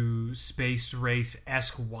into space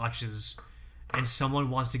race-esque watches and someone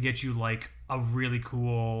wants to get you like a really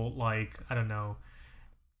cool, like, I don't know,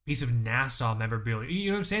 piece of NASA memorabilia?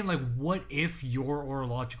 You know what I'm saying? Like, what if your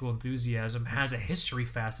horological enthusiasm has a history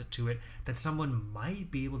facet to it that someone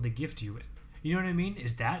might be able to gift you it? You know what I mean?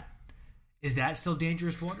 Is that still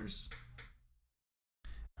dangerous waters?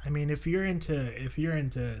 I mean, if you're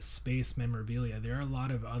into space memorabilia, there are a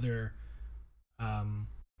lot of other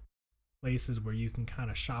places where you can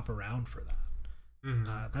kind of shop around for that.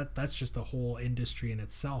 Mm-hmm. That's just a whole industry in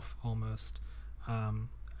itself, almost.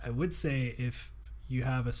 I would say if you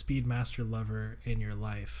have a Speedmaster lover in your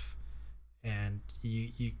life, and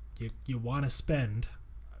you want to spend,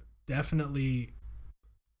 definitely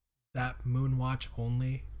that Moonwatch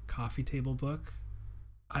only coffee table book.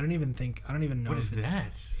 I don't even know what if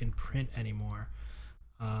it's in print anymore.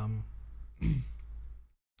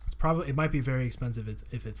 It might be very expensive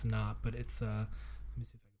if it's not, but it's let me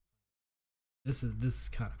see if I can. This is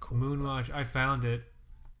kind of cool. Moonwatch, I found it.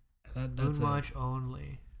 That's Moonwatch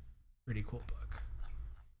only. Pretty cool book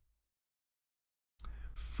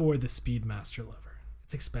for the Speedmaster lover.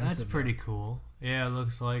 It's expensive. That's pretty cool. Yeah, it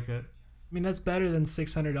looks like it. I mean, that's better than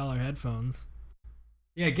 $600 headphones.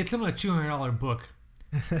 Yeah, get them a $200 book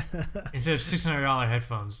instead of $600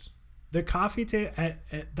 headphones. The coffee table.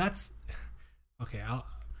 That's okay.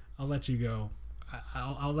 I'll let you go.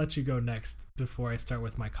 I'll let you go next before I start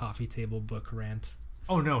with my coffee table book rant.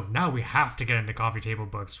 Oh no! Now we have to get into coffee table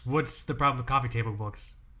books. What's the problem with coffee table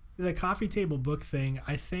books? The coffee table book thing.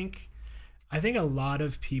 I think a lot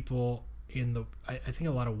of people I think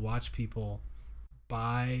a lot of watch people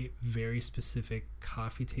buy very specific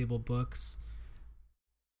coffee table books.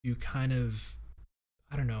 You kind of,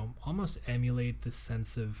 I don't know, almost emulate the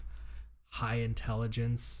sense of high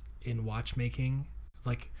intelligence in watchmaking.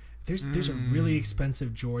 Like there's a really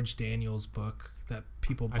expensive George Daniels book that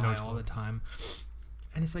people buy all the time,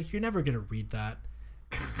 and it's like you're never gonna read that.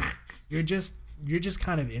 You're just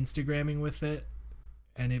kind of Instagramming with it,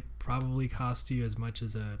 and it probably cost you as much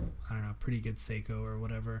as a, I don't know, pretty good Seiko or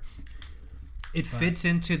whatever. It fits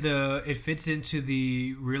into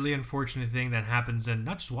the really unfortunate thing that happens in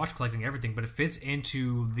not just watch collecting, everything, but it fits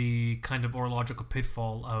into the kind of horological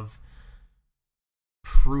pitfall of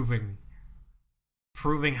proving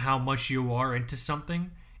how much you are into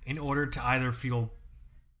something in order to either feel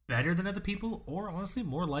better than other people, or honestly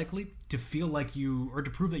more likely to feel like to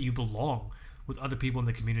prove that you belong with other people in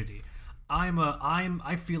the community.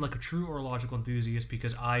 I feel like a true horological enthusiast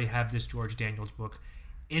because I have this George Daniels book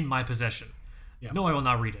in my possession. Yep. No, I will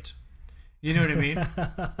not read it. You know what I mean?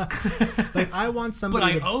 Like I want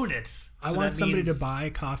somebody, but I own it. So I want somebody to buy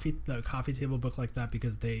the coffee table book like that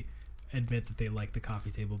because they admit that they like the coffee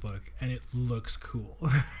table book and it looks cool.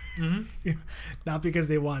 Mm-hmm. Not because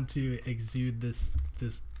they want to exude this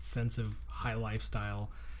sense of high lifestyle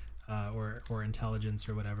or intelligence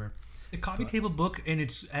or whatever. The coffee table book at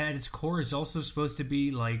its core is also supposed to be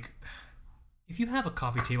like, if you have a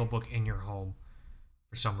coffee table book in your home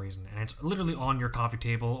for some reason and it's literally on your coffee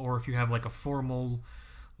table, or if you have like a formal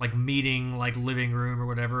like meeting, like living room or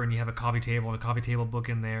whatever, and you have a coffee table and a coffee table book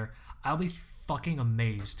in there, I'll be fucking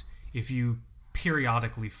amazed if you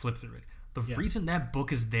periodically flip through it. The reason that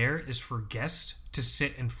book is there is for guests to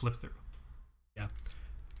sit and flip through. Yeah.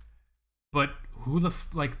 But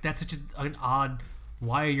that's such an odd,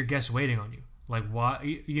 why are your guests waiting on you? Like, why,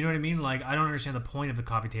 you know what I mean? Like, I don't understand the point of the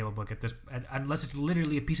coffee table book unless it's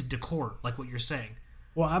literally a piece of decor, like what you're saying.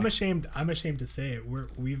 Well, I'm ashamed to say it.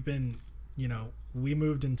 We've been, we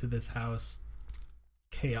moved into this house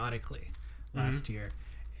chaotically last year.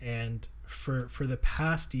 And for the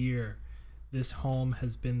past year, this home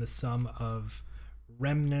has been the sum of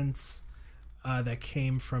remnants that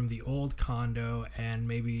came from the old condo and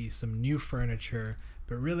maybe some new furniture.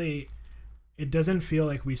 But really, it doesn't feel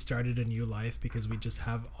like we started a new life because we just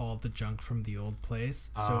have all the junk from the old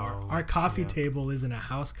place. So our coffee table isn't a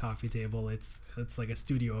house coffee table. It's like a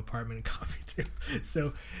studio apartment coffee table.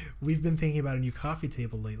 So we've been thinking about a new coffee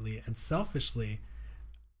table lately. And selfishly,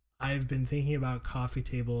 I've been thinking about coffee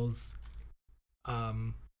tables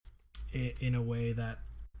in a way that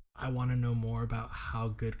I want to know more about how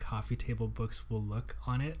good coffee table books will look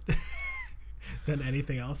on it than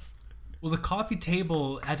anything else. Well, the coffee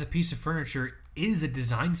table as a piece of furniture is a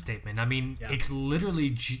design statement. I mean, it's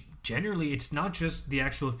literally, generally, it's not just the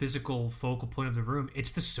actual physical focal point of the room.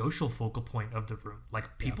 It's the social focal point of the room.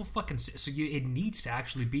 Like, people it needs to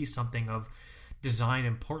actually be something of design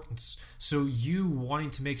importance. So you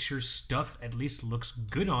wanting to make sure stuff at least looks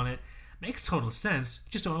good on it makes total sense.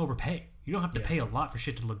 Just don't overpay. You don't have to pay a lot for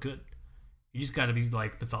shit to look good. You just got to be,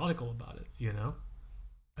 like, methodical about it, you know?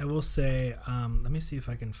 I will say, let me see if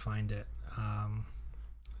I can find it.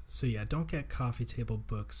 So yeah, don't get coffee table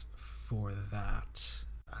books for that,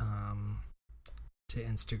 to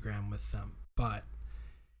Instagram with them. But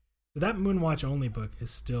that Moonwatch only book is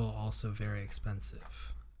still also very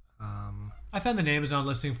expensive. I found the Amazon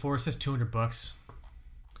listing for it. It says $200.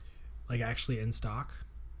 Like actually in stock?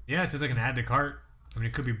 Yeah, it says I can add to cart. I mean,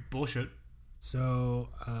 it could be bullshit. So,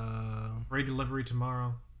 free delivery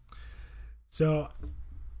tomorrow. So,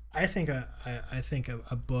 I think a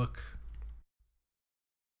book,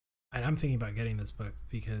 and I'm thinking about getting this book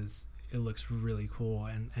because it looks really cool,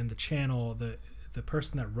 and the channel, the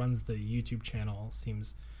person that runs the YouTube channel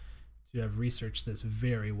seems to have researched this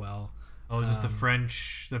very well. Oh, is this the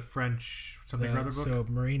French something or other book? So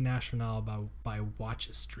Marine Nationale by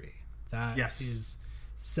Watchistry. That is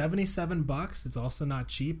 $77. It's also not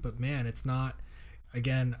cheap, but man, it's not,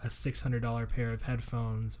 again, a $600 pair of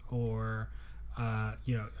headphones or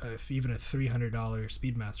even a $300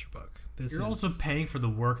 Speedmaster book. You're also paying for the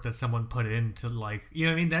work that someone put into, like, you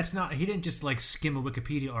know what I mean? That's not, he didn't just like skim a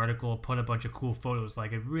Wikipedia article, put a bunch of cool photos.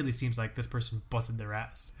 Like, it really seems like this person busted their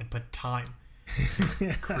ass and put time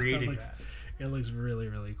creating that. It looks really,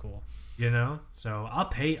 really cool. You know? So I'll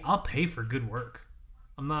pay for good work.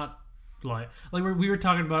 I'm not like we were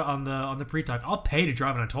talking about on the pre-talk. I'll pay to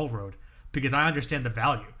drive on a toll road because I understand the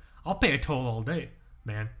value. I'll pay a toll all day,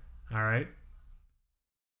 man. All right.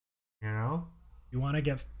 You know, you want to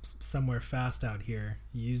get somewhere fast out here,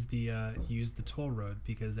 use the toll road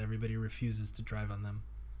because everybody refuses to drive on them.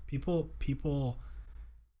 People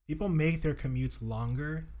make their commutes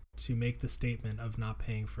longer to make the statement of not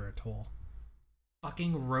paying for a toll.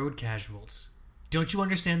 Fucking road casuals. Don't you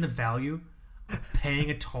understand the value of paying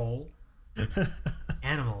a toll?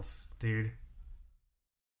 Animals, dude.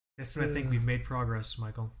 That's when I think we've made progress,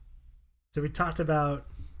 Michael. So we talked about...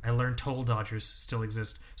 I learned toll dodgers still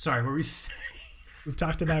exist. Sorry, what were we saying? We've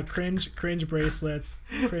talked about cringe bracelets,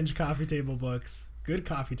 cringe coffee table books, good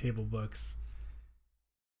coffee table books,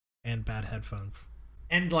 and bad headphones.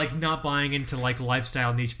 And like not buying into like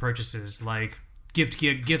lifestyle niche purchases, like gift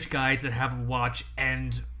guides that have a watch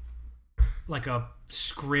and like a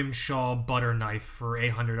scrimshaw butter knife for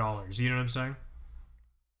 $800. You know what I'm saying?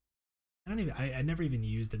 I never even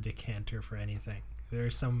used a decanter for anything.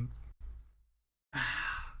 There's some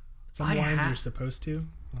wines you're supposed to.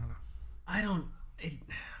 I don't know.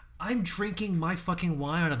 I'm drinking my fucking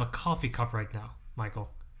wine out of a coffee cup right now,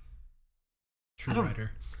 Michael. True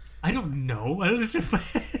writer. I don't know. It's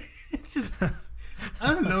just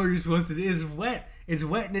I don't know what you're supposed to do. It's wet. It's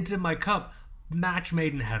wet and it's in my cup. Match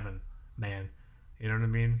made in heaven, man. You know what I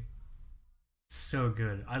mean? So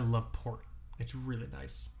good. I love port. It's really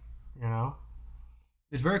nice. You know?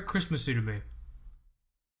 It's very Christmassy to me.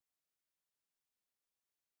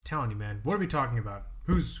 Telling you, man. What are we talking about?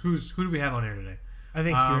 Who do we have on air today? I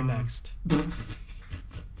think you're next.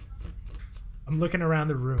 I'm looking around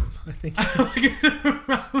the room. I think I'm looking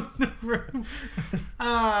around the room.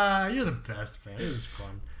 You're the best, man. It was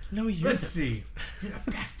fun. No, you're Let's see. You're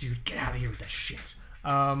the best, dude. Get out of here with that shit.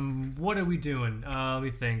 What are we doing? Let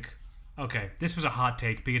me think. Okay, this was a hot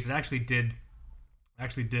take because it actually did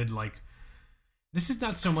like. This is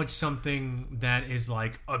not so much something that is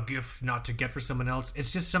like a gift not to get for someone else.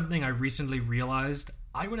 It's just something I recently realized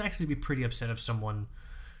I would actually be pretty upset if someone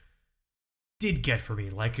did get for me.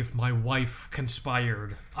 Like if my wife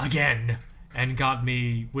conspired again and got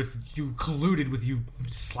me with you, colluded with you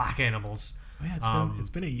slack animals. Oh yeah, it's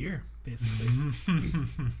been a year basically.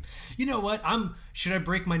 You know what? Should I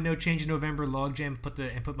break my no change in November logjam and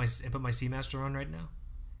put my Seamaster on right now?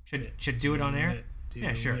 Should do it on air?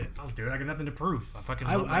 Yeah, sure. I'll do it. I got nothing to prove.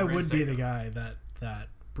 I would be the guy that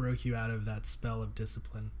broke you out of that spell of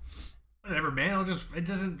discipline. Whatever, man. It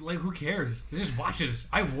doesn't, like, who cares? It just watches.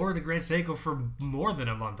 I wore the Grand Seiko for more than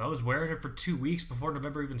a month. I was wearing it for 2 weeks before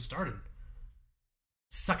November even started.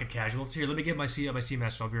 Suck it, casuals. Here, let me get my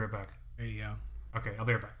Seamaster. I'll be right back. There you go. Okay, I'll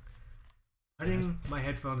be right back. Putting my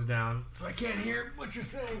headphones down so I can't hear what you're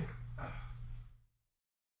saying.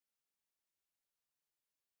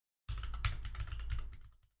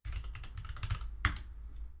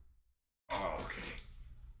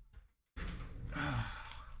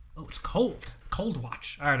 Oh, it's cold. Cold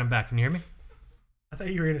watch. All right, I'm back. Can you hear me? I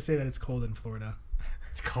thought you were going to say that it's cold in Florida.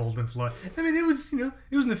 It's cold in Florida. I mean, it was in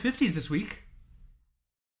the 50s this week.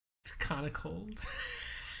 It's kind of cold.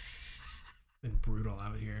 Been brutal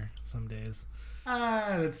out here some days.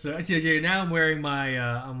 That's now I'm wearing my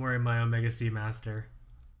Omega Seamaster.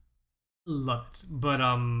 Love it. But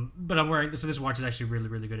I'm wearing, so this watch is actually a really,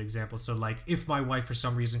 really good example. So like if my wife for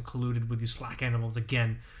some reason colluded with you slack animals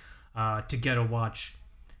again to get a watch,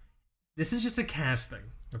 this is just a Kaz thing,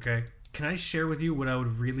 okay? Can I share with you what I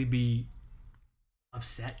would really be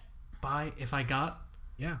upset by if I got?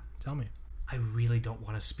 Yeah, tell me. I really don't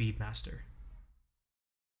want a Speedmaster.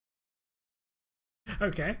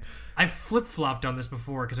 Okay. I flip-flopped on this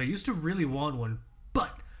before because I used to really want one,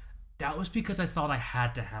 but that was because I thought I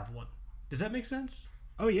had to have one. Does that make sense?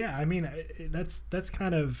 Oh yeah, I mean that's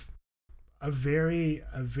kind of a very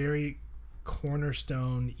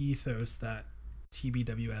cornerstone ethos that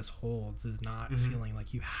TBWS holds, is not feeling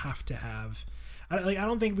like you have to have. I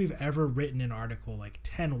don't think we've ever written an article like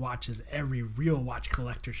 10 watches every real watch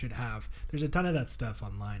collector should have. There's a ton of that stuff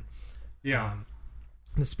online. Yeah.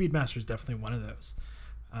 The Speedmaster is definitely one of those.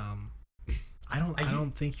 I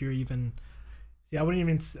don't think you're even. See, I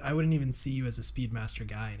wouldn't even see you as a Speedmaster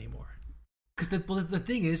guy anymore. Because the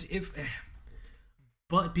thing is,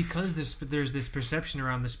 because there's this perception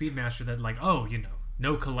around the Speedmaster that like, oh,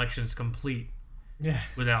 no collection's complete. Yeah.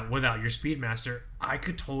 Without your Speedmaster, I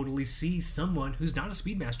could totally see someone who's not a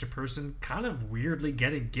Speedmaster person kind of weirdly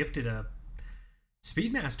getting gifted a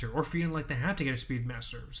Speedmaster or feeling like they have to get a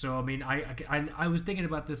Speedmaster. So I mean, I was thinking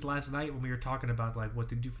about this last night when we were talking about like what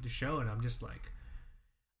to do for the show, and I'm just like,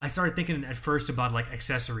 I started thinking at first about like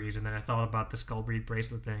accessories, and then I thought about the Skullbreed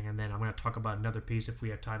bracelet thing, and then I'm going to talk about another piece if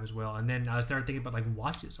we have time as well. And then I started thinking about like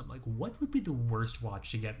watches. I'm like, what would be the worst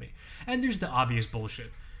watch to get me? And there's the obvious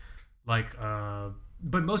bullshit. Like,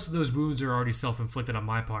 but most of those wounds are already self-inflicted on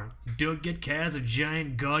my part. Don't get Kaz a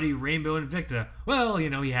giant, gaudy Rainbow Invicta. Well,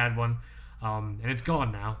 he had one. And it's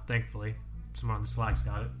gone now, thankfully. Someone on the Slack's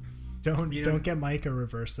got it. Don't get Mike a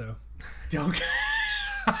Reverso. Don't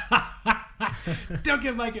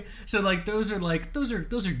get Mike. So like those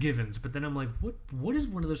are givens. But then I'm like, what is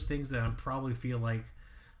one of those things that I probably feel like,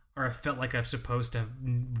 or I felt like I'm supposed to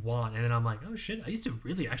want, and then I'm like, oh shit, I used to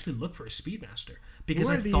really actually look for a Speedmaster because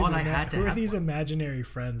I thought I had to have one. Who are these imaginary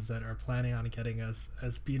friends that are planning on getting us a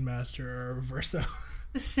Speedmaster or a Reverso?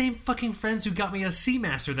 The same fucking friends who got me a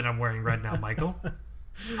Seamaster that I'm wearing right now, Michael.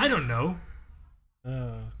 I don't know.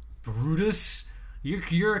 Brutus,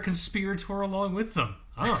 you're a conspirator along with them.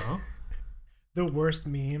 I don't know. The worst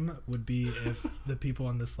meme would be if the people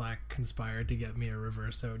on the Slack conspired to get me a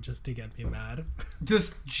Reverso just to get me mad.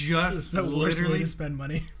 Just the worst way to spend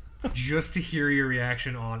money. Just to hear your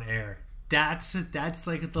reaction on air. That's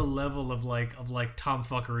like the level of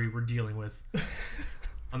tomfuckery we're dealing with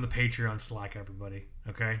on the Patreon Slack, everybody.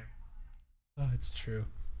 Okay? Oh, it's true.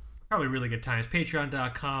 Probably really good times.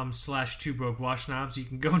 Patreon.com/2BrokeWatchSnobs. You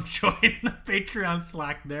can go and join the Patreon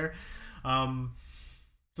Slack there.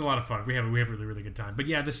 It's a lot of fun. We have a really, really good time. But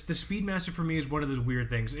yeah, the Speedmaster for me is one of those weird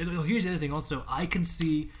things. Here's the other thing also. I can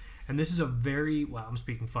see, and this is I'm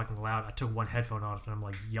speaking fucking loud. I took one headphone off and I'm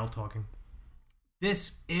like yell talking.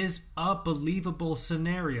 This is a believable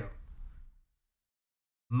scenario.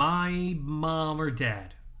 My mom or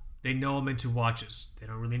dad, they know I'm into watches. They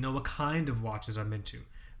don't really know what kind of watches I'm into.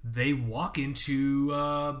 They walk into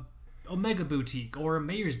Omega Boutique or a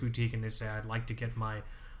Mayors Boutique and they say, I'd like to get my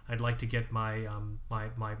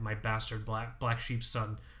bastard black sheep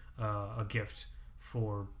son a gift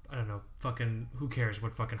for, I don't know, fucking, who cares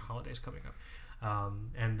what fucking holiday's coming up.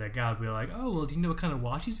 And the guy would be like, oh, well, do you know what kind of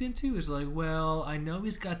watch he's into? He's like, well, I know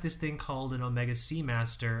he's got this thing called an Omega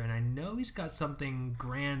Seamaster, and I know he's got something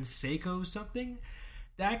Grand Seiko something.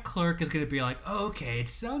 That clerk is going to be like, oh, okay, it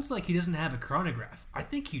sounds like he doesn't have a chronograph. I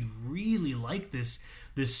think he'd really like this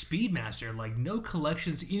Speedmaster. Like, no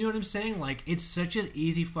collections. You know what I'm saying? Like, it's such an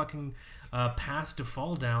easy fucking path to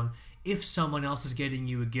fall down if someone else is getting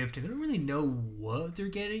you a gift and they don't really know what they're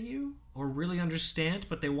getting you or really understand,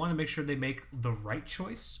 but they want to make sure they make the right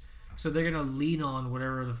choice. So they're going to lean on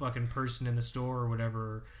whatever the fucking person in the store or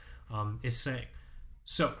whatever is saying.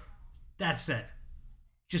 So, that said,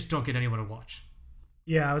 just don't get anyone to watch.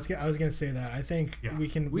 Yeah, I was gonna say that. I think we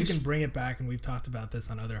can bring it back, and we've talked about this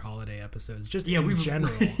on other holiday episodes. Just in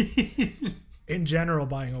general, in general,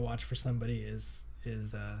 buying a watch for somebody is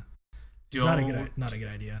not a good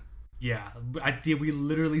idea. Yeah, I think we've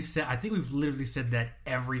literally said that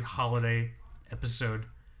every holiday episode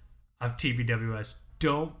of TBWS.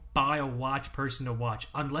 Don't buy a watch person to watch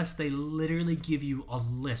unless they literally give you a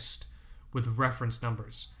list with reference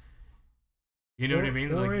numbers. You know what I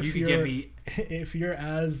mean? Or like, you can get me. If you're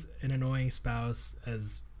as an annoying spouse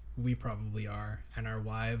as we probably are, and our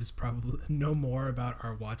wives probably know more about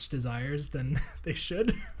our watch desires than they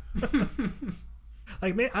should.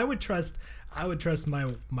 Like, I would trust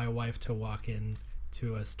my wife to walk in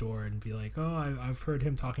to a store and be like, oh, I've heard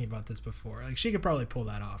him talking about this before. Like, she could probably pull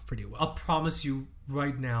that off pretty well. I'll promise you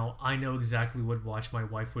right now, I know exactly what watch my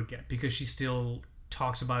wife would get because she still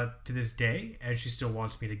talks about it to this day, and she still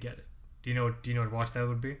wants me to get it. Do you know what watch that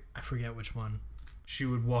would be? I forget which one. She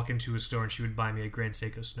would walk into a store and she would buy me a Grand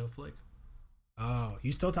Seiko Snowflake. Oh,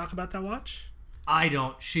 you still talk about that watch? I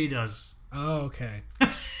don't. She does. Oh, okay.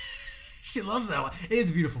 She loves that watch. It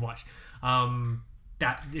is a beautiful watch.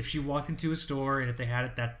 That if she walked into a store and if they had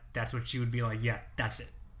it, that's what she would be like. Yeah, that's it.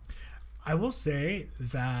 I will say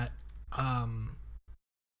that.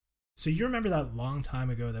 So you remember that long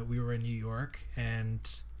time ago that we were in New York, and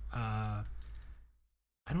I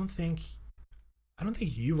don't think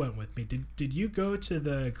you went with me. Did you go to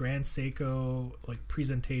the Grand Seiko like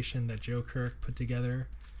presentation that Joe Kirk put together?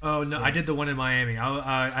 Oh no, I did the one in Miami.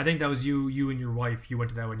 I think that was you and your wife. You went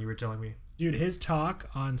to that one. You were telling me. Dude, his talk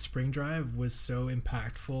on Spring Drive was so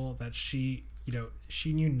impactful that she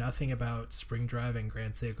knew nothing about Spring Drive and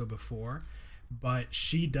Grand Seiko before, but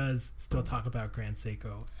she does still talk about Grand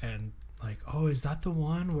Seiko and like, oh, is that the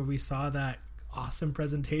one where we saw that awesome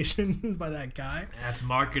presentation by that guy? That's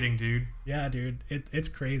marketing, dude. Yeah, dude, it's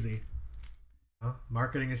crazy. Well,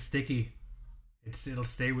 marketing is sticky. It'll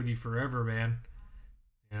stay with you forever, man.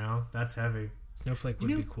 You know, that's heavy. Snowflake would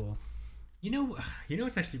be cool. You know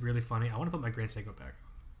what's actually really funny? I want to put my Grand Seiko back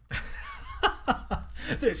on.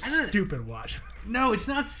 This stupid watch. No, it's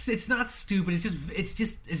not stupid. It's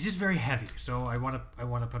just very heavy. So I want to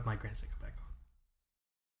put my Grand Seiko back on.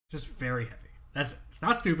 It's just very heavy. It's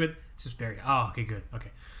not stupid. It's just very. Oh, okay, good. Okay.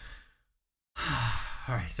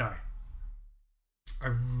 All right, sorry. I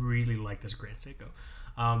really like this Grand Seiko.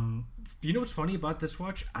 You know what's funny about this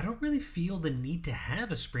watch? I don't really feel the need to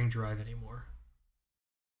have a spring drive anymore.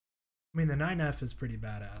 I mean, the 9F is pretty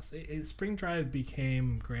badass. Spring Drive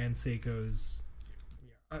became Grand Seiko's.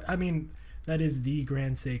 I mean, that is the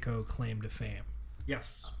Grand Seiko claim to fame.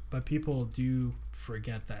 Yes. But people do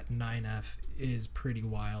forget that 9F is pretty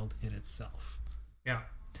wild in itself. Yeah.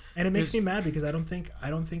 And it makes me mad because I don't think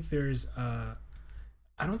there's a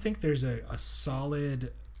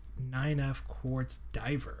solid 9F quartz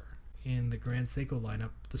diver in the Grand Seiko lineup,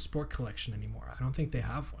 the sport collection, anymore. I don't think they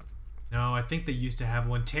have one. No, I think they used to have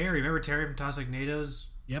one. Terry, remember Terry from Toss Ignatos?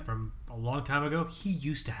 Yep. From a long time ago? He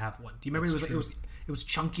used to have one. Do you remember? It was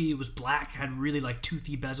chunky, it was black, had really like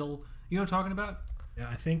toothy bezel. You know what I'm talking about? Yeah,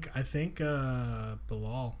 I think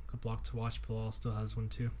Bilal, a Block to Watch Bilal, still has one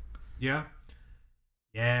too. Yeah.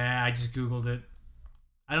 Yeah, I just Googled it.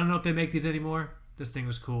 I don't know if they make these anymore. This thing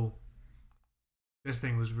was cool. This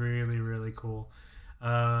thing was really, really cool.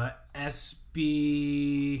 SB.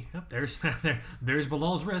 Oh, there's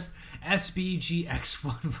Bilal's wrist.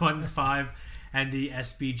 SBGX115 and the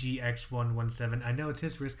SBGX117. I know it's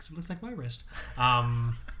his wrist because it looks like my wrist.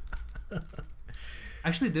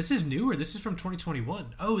 Actually, this is newer. This is from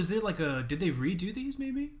 2021. Oh, is there like a? Did they redo these?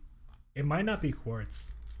 Maybe. It might not be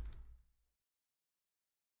quartz.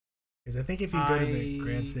 Because I think if you go to the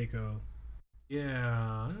Grand Seiko.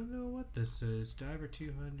 Yeah, I don't know what this is. Diver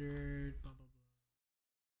 200. Blah, blah,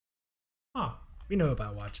 blah. Huh. We know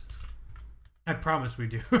about watches. I promise we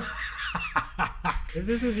do. If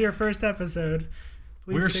this is your first episode,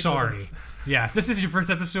 please. We're sorry. Yeah, if this is your first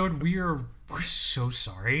episode, we're so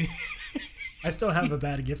sorry. I still have a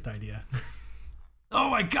bad gift idea. Oh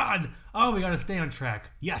my god! Oh, we gotta stay on track.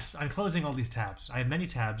 Yes, I'm closing all these tabs. I have many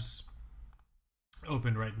tabs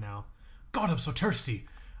open right now. God, I'm so thirsty.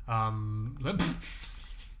 I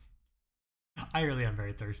really am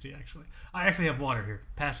very thirsty, actually. I actually have water here.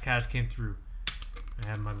 Past Kaz came through. I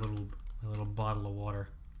have my little bottle of water.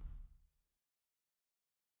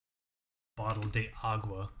 Bottle de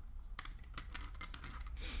agua.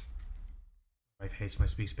 My wife hates when I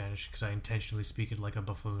speak Spanish because I intentionally speak it like a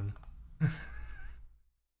buffoon.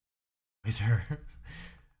 Is her.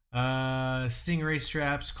 Stingray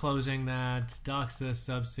straps, closing that. Doxa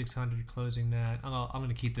sub 600, closing that. I'm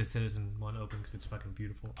gonna keep this Citizen one open because it's fucking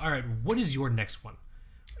beautiful. All right, what is your next one?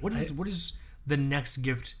 What is the next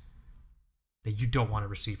gift that you don't want to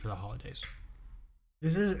receive for the holidays?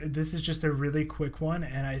 This is just a really quick one,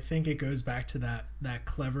 and I think it goes back to that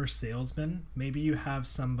clever salesman. Maybe you have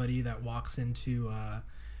somebody that walks into a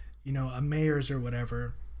Mayors or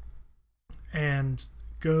whatever, and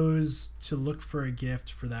goes to look for a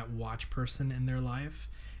gift for that watch person in their life,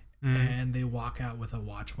 and they walk out with a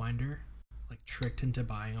watch winder, like tricked into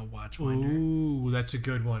buying a watch winder. Ooh, that's a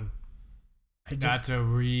good one. That's a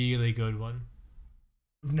really good one.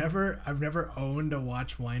 I've never owned a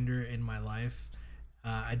watch winder in my life.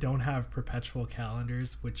 I don't have perpetual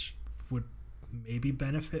calendars, which would maybe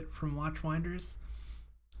benefit from watch winders,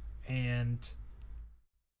 and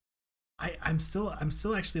I'm still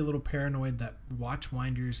actually a little paranoid that watch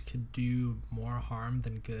winders could do more harm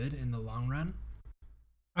than good in the long run.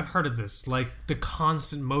 I've heard of this. Like, the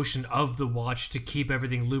constant motion of the watch to keep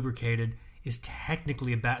everything lubricated is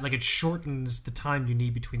technically a bad... Like, it shortens the time you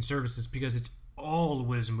need between services because it's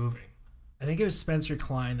always moving. I think it was Spencer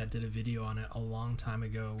Klein that did a video on it a long time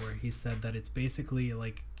ago where he said that it's basically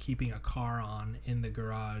like keeping a car on in the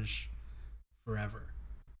garage forever.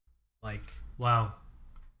 Like... Wow.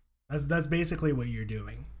 That's basically what you're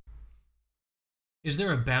doing. Is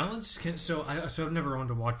there a balance? So I've never owned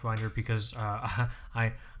a watch winder because I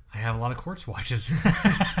have a lot of quartz watches.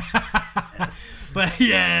 Yes. But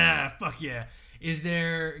yeah, fuck yeah.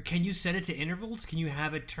 Can you set it to intervals? Can you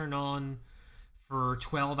have it turn on for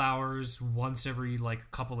 12 hours once every like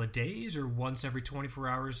couple of days, or once every 24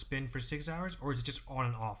 hours spin for 6 hours, or is it just on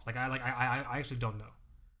and off? I actually don't know.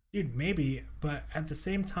 Dude, maybe, but at the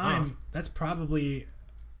same time, that's probably,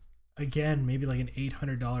 again, maybe like an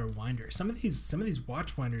 $800 winder. Some of these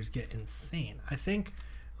watch winders get insane. I think,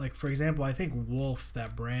 like, for example, I think Wolf,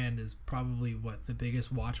 that brand, is probably the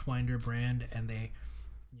biggest watch winder brand, and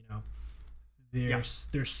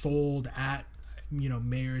they're sold at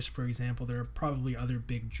Mayors, for example. There are probably other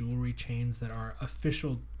big jewelry chains that are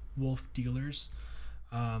official Wolf dealers.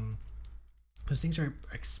 Those things are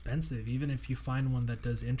expensive, even if you find one that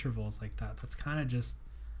does intervals like that. That's kind of just...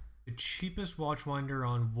 The cheapest watch winder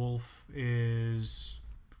on Wolf is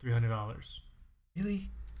 $300. Really?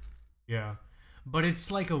 Yeah. But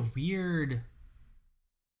it's like a weird...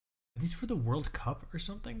 Are these for the World Cup or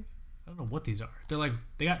something? I don't know what these are.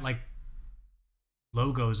 They got like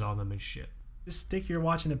logos on them and shit. Just stick your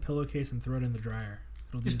watch in a pillowcase and throw it in the dryer.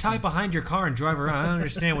 Just tie it behind your car and drive around. I don't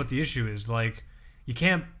understand what the issue is. Like, you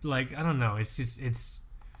can't, like, I don't know.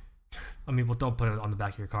 I mean, well, don't put it on the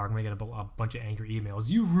back of your car. I'm going to get a bunch of angry emails.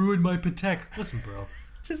 You ruined my Patek. Listen, bro.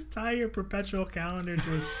 Just tie your perpetual calendar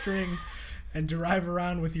to a string and drive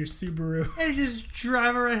around with your Subaru. And just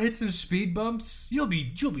drive around, hit some speed bumps. You'll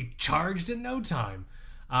be charged in no time.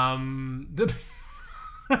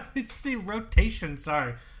 See, rotation,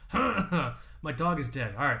 sorry. My dog is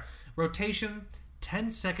dead. All right. Rotation,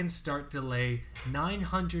 10 second start delay,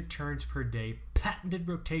 900 turns per day, patented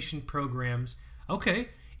rotation programs. Okay.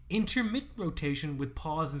 Intermittent rotation with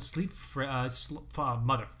pause and sleep.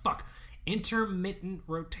 Intermittent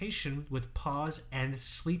rotation with pause and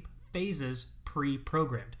sleep phases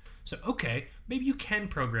pre-programmed. So, okay, maybe you can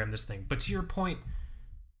program this thing, but to your point,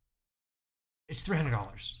 it's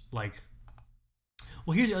 $300. Like,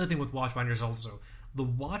 well, here's the other thing with watch winders also. The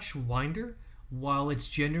watch winder, while it's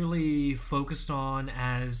generally focused on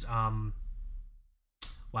as,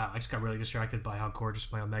 wow, I just got really distracted by how gorgeous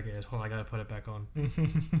my Omega is. Hold on, I gotta put it back on.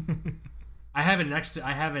 I have it next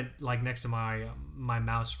to my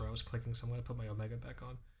mouse where I was clicking, so I'm gonna put my Omega back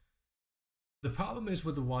on. The problem is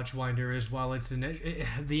with the watch winder is while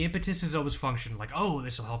the impetus is always function, like, oh,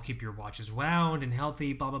 this will help keep your watches wound and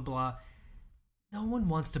healthy, blah blah blah. No one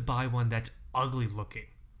wants to buy one that's ugly looking.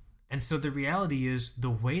 And so the reality is the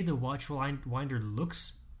way the watch winder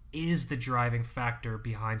looks is the driving factor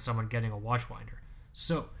behind someone getting a watch winder.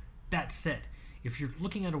 So, that said, if you're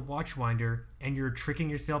looking at a watch winder and you're tricking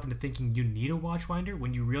yourself into thinking you need a watch winder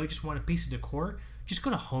when you really just want a piece of decor, just go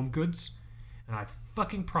to Home Goods, and I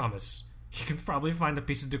fucking promise you can probably find a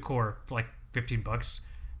piece of decor for like $15.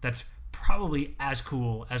 That's probably as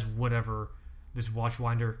cool as whatever this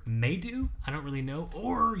Watchwinder may do. I don't really know.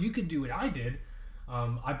 Or you could do what I did.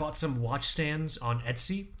 I bought some watch stands on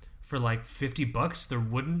Etsy for like $50. They're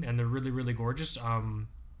wooden and they're really, really gorgeous. I don't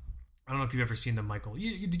know if you've ever seen them, Michael.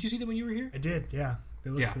 Did you see them when you were here? I did, yeah. They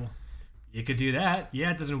look cool. You could do that.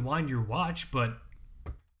 Yeah, it doesn't wind your watch, but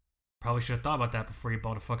probably should have thought about that before you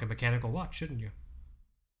bought a fucking mechanical watch, shouldn't you?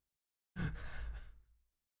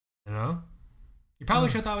 You know? You probably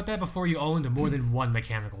should have thought about that before you owned more than one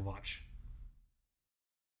mechanical watch.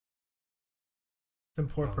 Some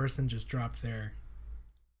poor person just dropped their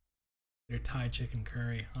Thai chicken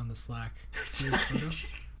curry on the Slack.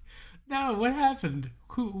 No, what happened?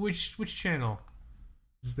 Which channel?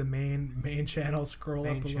 This is the main channel. Scroll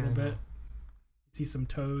up a little bit. See some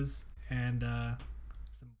toes and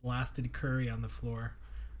some blasted curry on the floor.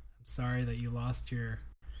 I'm sorry that you lost your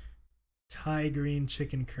Thai green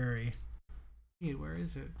chicken curry. Wait, where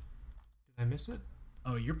is it? Did I miss it?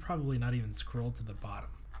 Oh, you're probably not even scrolled to the bottom.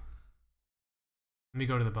 Let me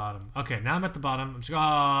go to the bottom. Okay, now I'm at the bottom. I'm just,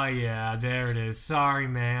 oh, yeah, there it is. Sorry,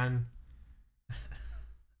 man.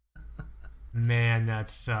 Man, that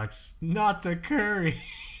sucks. Not the curry.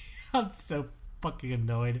 I'm so fucking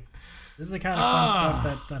annoyed. This is the kind of fun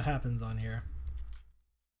stuff that happens on here.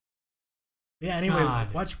 Yeah, anyway,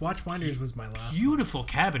 Watchwinders was my last Beautiful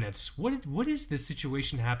cabinets. What is this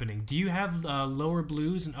situation happening? Do you have lower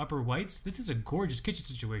blues and upper whites? This is a gorgeous kitchen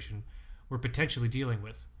situation we're potentially dealing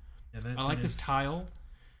with. Yeah, I like this tile.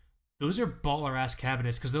 Those are baller-ass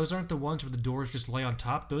cabinets, because those aren't the ones where the doors just lay on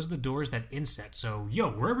top. Those are the doors that inset. So, yo,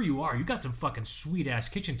 wherever you are, you got some fucking sweet-ass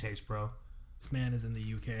kitchen taste, bro. This man is in the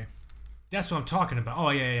UK. That's what I'm talking about.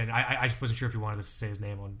 Oh, yeah. I just wasn't sure if you wanted us to say his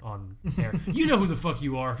name on air. You know who the fuck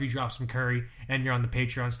you are if you drop some curry and you're on the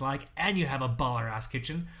Patreon Slack and you have a baller-ass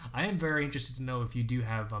kitchen. I am very interested to know if you do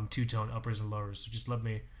have two-tone uppers and lowers. So just let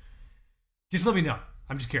me know.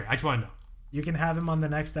 I'm just curious. I just want to know. You can have him on the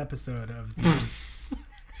next episode of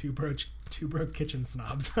Two Broke Kitchen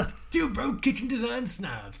Snobs. Two Broke Kitchen Design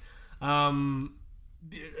Snobs.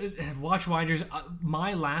 Watchwinders.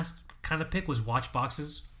 My last kind of pick was watch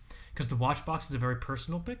boxes, because the watch box is a very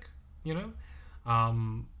personal pick, you know?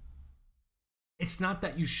 It's not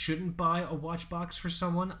that you shouldn't buy a watch box for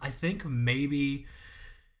someone. I think maybe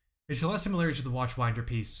it's a lot similar to the Watchwinder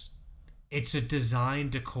piece. It's a design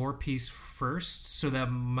decor piece first, so that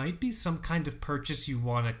might be some kind of purchase you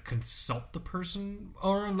want to consult the person,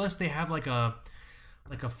 or unless they have like a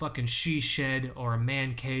fucking she shed or a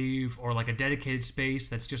man cave or like a dedicated space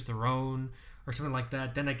that's just their own or something like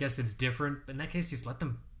that, then I guess it's different. In that case, just let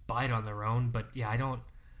them buy it on their own. But yeah,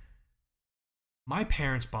 my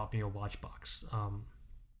parents bought me a watch box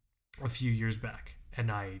a few years back, and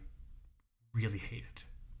I really hate it.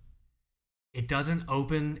 It doesn't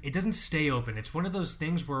open. It doesn't stay open. It's one of those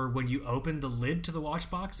things where when you open the lid to the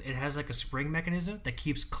watch box, it has like a spring mechanism that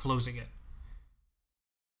keeps closing it.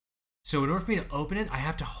 So in order for me to open it, I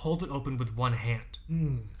have to hold it open with one hand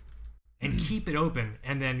and keep it open,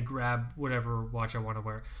 and then grab whatever watch I want to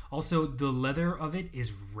wear. Also, the leather of it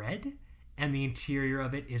is red, and the interior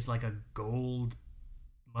of it is like a gold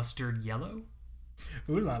mustard yellow.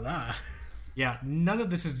 Ooh la la. Yeah, none of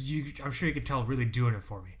this is, I'm sure you could tell, really doing it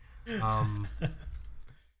for me.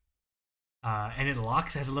 And it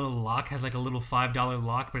locks, has a little lock, has like a little $5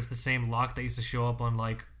 lock, but it's the same lock that used to show up on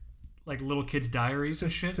like little kids' diaries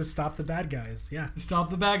and shit. To stop the bad guys, yeah.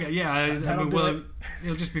 Stop the bad guy, yeah.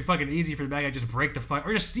 It'll just be fucking easy for the bad guy to just break the fight,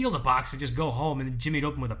 or just steal the box and just go home and then jimmy it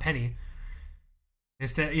open with a penny.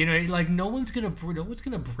 Instead, you know, like no one's gonna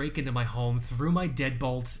break into my home, through my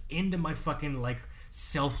deadbolts, into my fucking like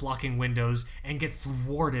self-locking windows, and get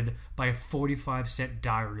thwarted by a 45-cent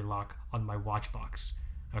diary lock on my watch box.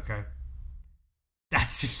 Okay?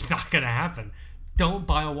 That's just not gonna happen. Don't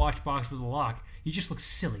buy a watch box with a lock. You just look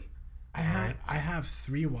silly. I have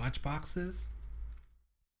 3 watch boxes.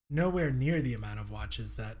 Nowhere near the amount of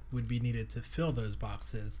watches that would be needed to fill those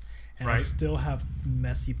boxes. And I still have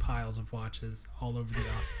messy piles of watches all over the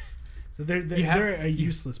office. So they're a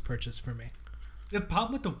useless purchase for me. The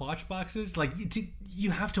problem with the watch boxes, like,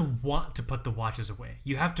 you have to want to put the watches away.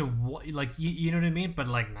 You have to, like, you know what I mean? But,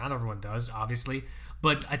 like, not everyone does, obviously.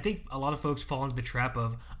 But I think a lot of folks fall into the trap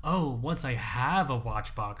of, oh, once I have a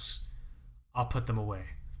watch box, I'll put them away.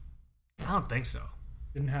 I don't think so.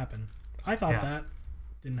 Didn't happen. I thought that.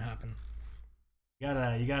 Didn't happen. You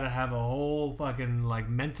gotta have a whole fucking, like,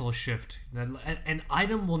 mental shift. An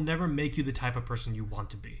item will never make you the type of person you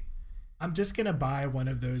want to be. I'm just gonna buy one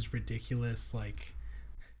of those ridiculous, like,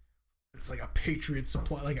 it's like a Patriot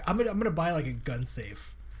supply. Like, I'm gonna buy like a gun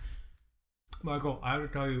safe. Michael, I have to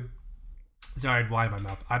tell you. Sorry, I had wine in my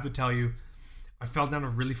mouth. I have to tell you, I fell down a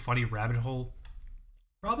really funny rabbit hole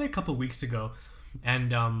probably a couple weeks ago,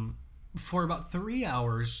 and for about 3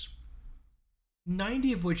 hours,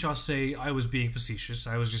 90 of which I'll say I was being facetious.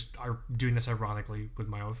 I was just doing this ironically with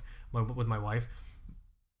my wife.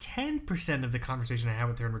 10% of the conversation I had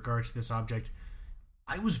with her in regards to this object,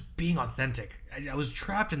 I was being authentic. I was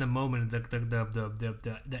trapped in the moment,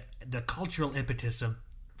 the cultural impetus of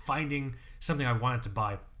finding something I wanted to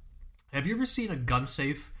buy. Have you ever seen a gun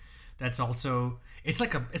safe that's also it's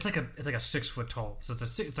like a 6 foot tall. So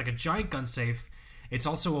it's like a giant gun safe. It's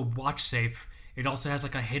also a watch safe. It also has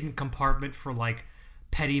like a hidden compartment for like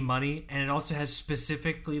petty money, and it also has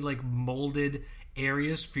specifically like molded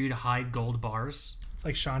areas for you to hide gold bars. It's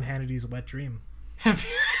like Sean Hannity's wet dream. Have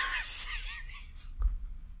you ever seen these?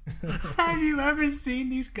 Have you ever seen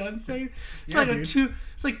these gun safes? It's like it's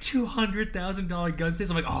like $200,000 gun safes.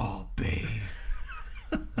 I'm like, oh babe,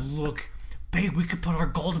 look, babe, we could put our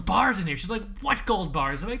gold bars in here. She's like, what gold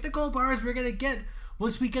bars? I'm like, the gold bars we're gonna get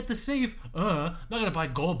once we get the safe. I'm not gonna buy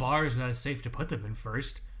gold bars without a safe to put them in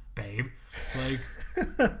first, babe. Like,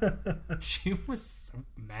 she was so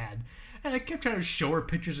mad, and I kept trying to show her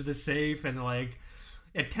pictures of the safe, and like,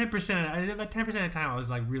 at 10%, about 10% of the time, I was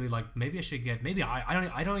like, really like, maybe I should get, maybe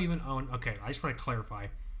I don't even own. Okay, I just want to clarify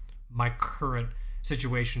my current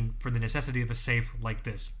situation for the necessity of a safe like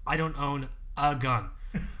this. I don't own a gun.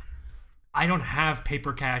 I don't have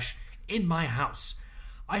paper cash in my house.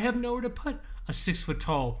 I have nowhere to put a 6 foot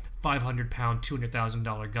tall, 500-pound,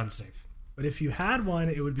 $200,000 gun safe. But if you had one,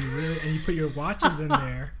 it would be really, and you put your watches in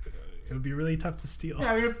there, it would be really tough to steal.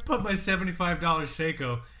 Yeah, I'm gonna put my $75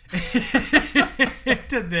 Seiko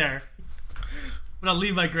into there, but I'll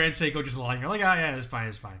leave my Grand Seiko just lying there. Like, oh yeah, it's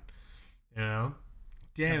fine. You know,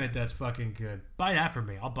 damn it, that's fucking good. Buy that for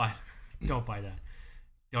me. I'll buy. Don't buy that.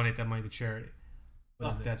 Donate that money to charity.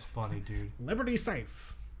 That's funny, dude. Liberty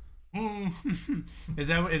Safe. Is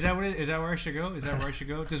that where I should go? Is that where I should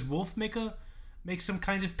go? Does Wolf make some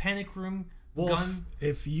kind of panic room gun?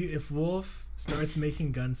 If Wolf starts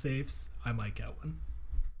making gun safes, I might get one.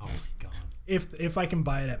 Oh my god. If I can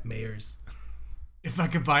buy it at Mayors. If I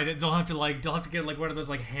could buy it, they'll have to get like one of those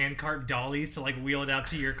like handcart dollies to like wheel it out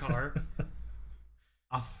to your car.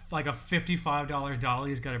 Like a $55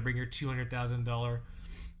 dolly's got to bring your $200,000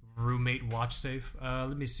 roommate watch safe.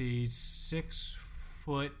 Let me see, 6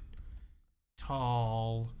 foot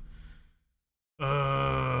tall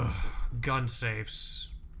gun safes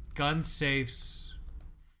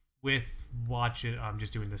with watch it. I'm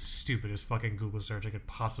just doing the stupidest fucking Google search I could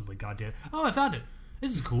possibly goddamn. Oh, I found it.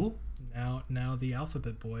 This is cool. Now the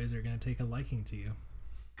Alphabet Boys are gonna take a liking to you.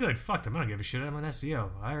 Good. Fuck them. I don't give a shit. I'm an SEO.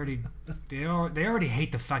 They already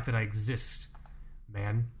hate the fact that I exist,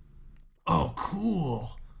 man. Oh,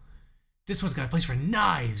 cool. This one's got a place for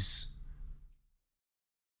knives.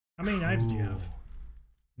 How many knives do you have?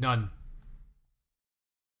 None.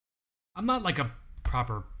 I'm not like a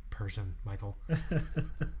proper person, Michael.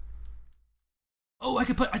 Oh, I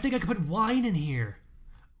think I could put wine in here.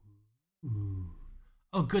 Ooh.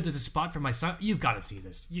 Oh, good. There's a spot for my son. You've got to see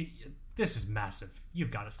this. This is massive.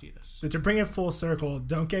 You've got to see this. So to bring it full circle,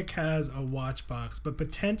 don't get Kaz a watch box, but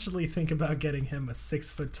potentially think about getting him a 6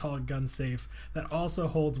 foot tall gun safe that also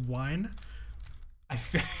holds wine. I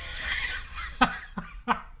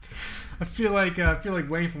feel like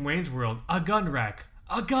Wayne from Wayne's World. A gun rack.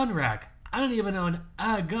 I don't even own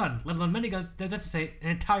a gun, let alone many guns. That's to say, an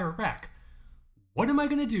entire rack. What am I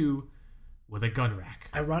gonna do with a gun rack?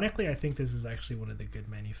 Ironically, I think this is actually one of the good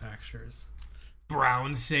manufacturers.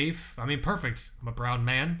 Brown safe. I mean, perfect. I'm a brown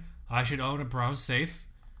man. I should own a brown safe.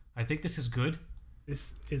 I think this is good.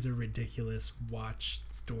 This is a ridiculous watch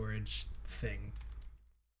storage thing.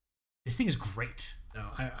 This thing is great. No,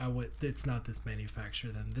 I would. It's not this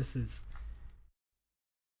manufacturer. Then this is.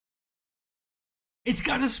 It's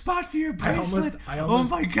got a spot for your bracelet. Oh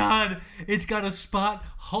my god. It's got a spot.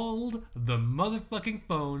 Hold the motherfucking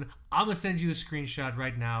phone. I'm going to send you a screenshot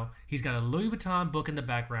right now. He's got a Louis Vuitton book in the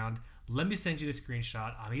background. Let me send you the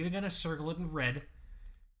screenshot. I'm even going to circle it in red.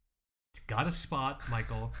 It's got a spot,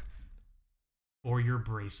 Michael, for your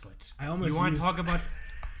bracelet. You want to talk about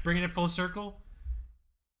bringing it full circle?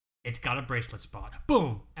 It's got a bracelet spot.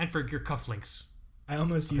 Boom. And for your cufflinks. I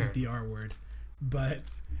almost used the R word, but...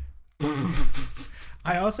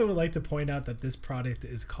 I also would like to point out that this product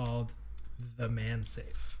is called the Man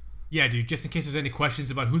Safe. Yeah, dude, just in case there's any questions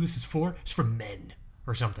about who this is for, it's for men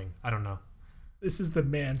or something. I don't know. This is the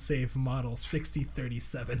Man Safe model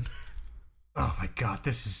 6037. Oh my god,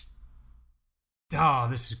 this is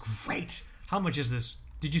great. How much is this?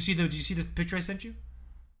 Did you see the picture I sent you?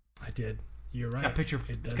 I did. You're right. That picture,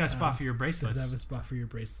 it's got a spot for your bracelets. It does have a spot for your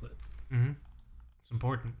bracelet. Mm-hmm. It's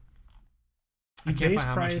important. I can't find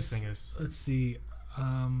how much this thing is. Let's see.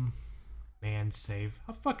 Man safe.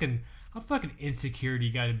 How fucking insecure do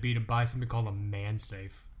you got to be to buy something called a man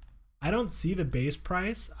safe? I don't see the base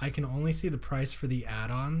price. I can only see the price for the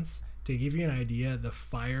add-ons. To give you an idea, the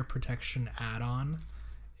fire protection add-on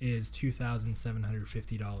is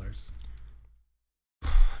 $2,750. I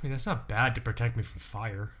mean, that's not bad to protect me from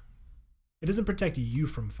fire. It doesn't protect you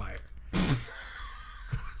from fire.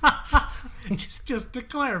 just to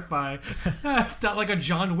clarify, it's not like a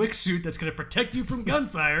John Wick suit that's going to protect you from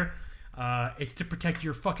gunfire. It's to protect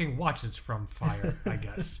your fucking watches from fire, I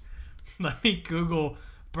guess. Let me Google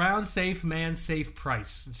Brown Safe Man Safe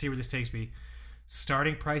price and see where this takes me.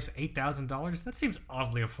 Starting price $8,000. That seems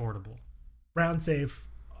oddly affordable. Brown Safe.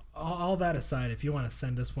 All that aside, if you want to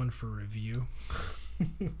send us one for review.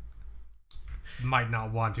 Might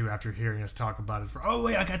not want to after hearing us talk about it. Oh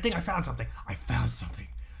wait, I think I found something.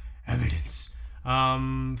 Evidence.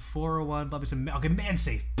 401. Blah, blah, blah. Okay, Man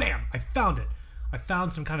Safe. Bam! I found it. I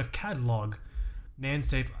found some kind of catalog. Man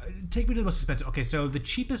Safe. Take me to the most expensive. Okay, so the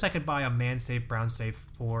cheapest I could buy a Man Safe, Brown Safe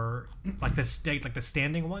for like the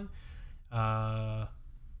standing one,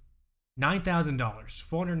 $9,000,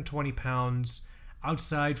 420 pounds.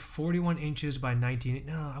 Outside, 41 inches by 19.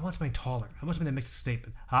 No, I want something taller. I want something that makes a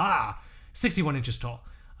statement. 61 inches tall.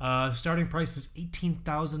 Starting price is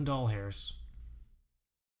 $18,000.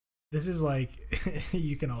 This is like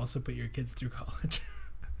you can also put your kids through college.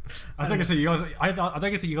 I think I said you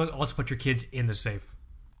can also put your kids in the safe.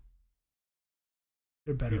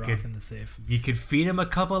 They're better off in the safe. You could feed them a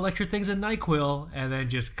couple of extra things of NyQuil and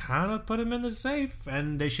then just kind of put them in the safe,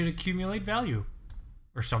 and they should accumulate value.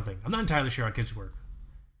 Or something. I'm not entirely sure how kids work.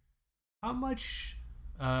 How much?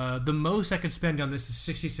 The most I could spend on this is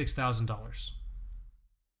 $66,000.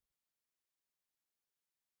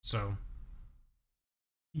 So,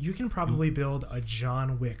 you can probably build a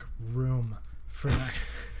John Wick room for that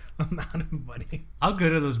amount of money. How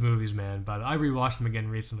good are those movies, man? But I rewatched them again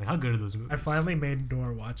recently. How good are those movies? I finally made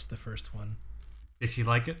Nora watch the first one. Did she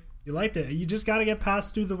like it? You liked it. You just got to get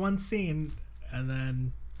past through the one scene, and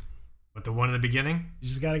then. But the one in the beginning? You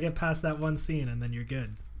just got to get past that one scene, and then you're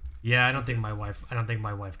good. Yeah, I don't think my wife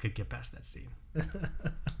could get past that scene.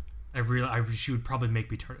 She would probably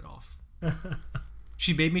make me turn it off.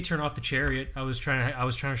 She made me turn off the Chariot. I was trying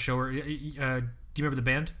to show her. Do you remember the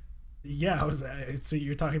band? Yeah, so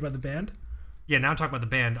you're talking about the band? Yeah, now I'm talking about the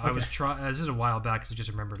band. Okay. I was this is a while back because I just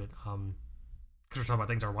remembered it. Because we're talking about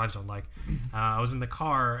things our wives don't like. I was in the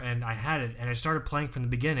car and I had it, and I started playing from the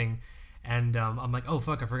beginning. And I'm like, oh,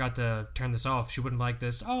 fuck, I forgot to turn this off. She wouldn't like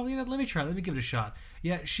this. Oh, yeah, let me try it. Let me give it a shot.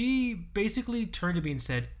 Yeah, she basically turned to me and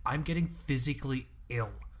said, I'm getting physically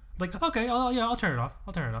ill. I'm like, okay, I'll turn it off.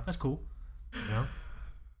 That's cool. You know?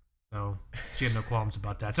 So she had no qualms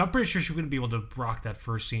about that. So I'm pretty sure she wouldn't be able to rock that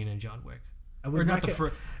first scene in John Wick. I would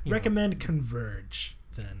recommend Converge,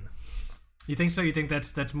 then. You think so? You think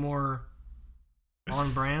that's more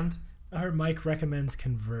on brand? Our Mike recommends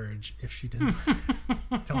Converge if she didn't.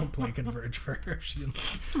 Don't play Converge for her if she didn't.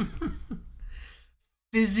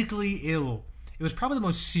 Physically ill. It was probably the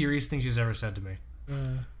most serious thing she's ever said to me.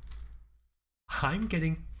 I'm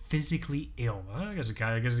getting physically ill. Well, I guess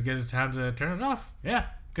it's time to turn it off. Yeah,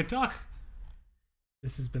 good talk.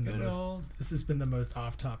 This has been the most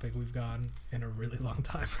off topic we've gone in a really long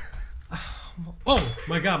time. Oh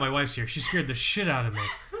my god, my wife's here. She scared the shit out of me.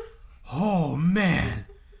 Oh man.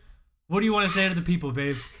 What do you want to say to the people,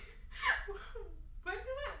 babe? What?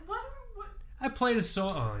 I played a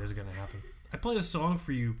song. Oh, this is gonna happen. I played a song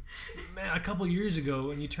for you, man, a couple years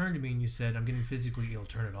ago, and you turned to me and you said, "I'm getting physically ill.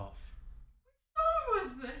 Turn it off." What song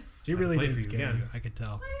was this? She really did scare you. I could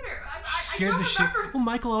tell. Later. Scared the shit. Well,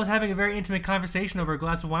 Michael, I was having a very intimate conversation over a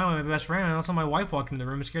glass of wine with my best friend, and also my wife walked into the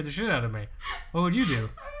room and scared the shit out of me. What would you do?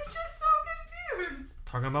 I was just so confused.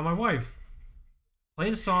 Talking about my wife. Play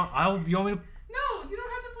the song. You want me to? No, you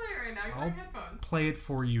don't have to play it right now. You're wearing headphones. Play it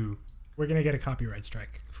for you. We're gonna get a copyright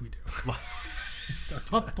strike if we do.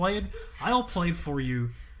 I'll play it for you.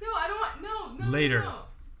 No, I don't want. No. Later.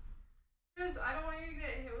 Because I don't want you to get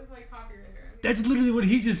hit with like copyright or anything. That's literally what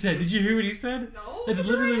he just said. Did you hear what he said? No. That's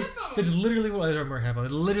literally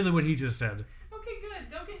what he just said. Okay,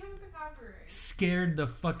 good. Don't get hit with the copyright. Scared the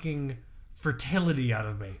fucking fertility out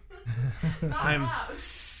of me. I'm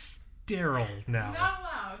sterile now. Not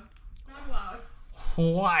loud.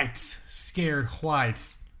 White. Scared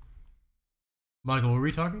white. Michael, what were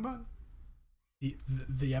we talking about?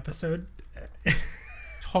 The episode?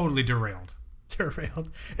 Totally derailed.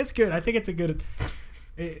 It's good. I think it's a good...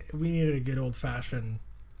 we needed a good old-fashioned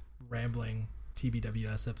rambling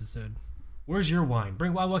TBWS episode. Where's your wine?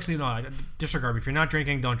 Bring. Well, actually, no. Disregard. If you're not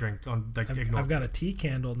drinking, don't drink. Don't ignore. I've got a tea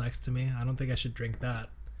candle next to me. I don't think I should drink that.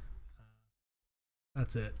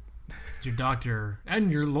 That's it. As your doctor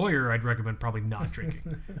and your lawyer, I'd recommend probably not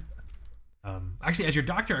drinking. Actually, as your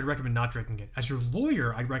doctor, I'd recommend not drinking it. As your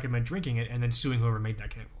lawyer, I'd recommend drinking it and then suing whoever made that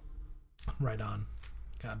candle. Right on.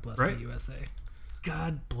 God bless right? the USA.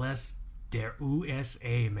 God bless their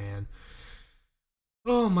USA, man.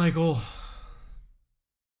 Oh, Michael.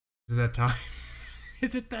 Is it that time?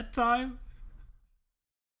 Is it that time?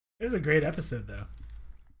 It was a great episode, though.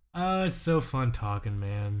 It's so fun talking,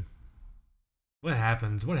 man. What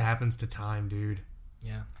happens? What happens to time, dude?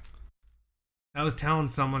 Yeah. I was telling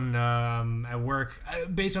someone at work,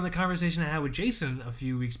 based on the conversation I had with Jason a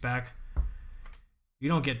few weeks back, you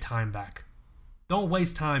don't get time back. Don't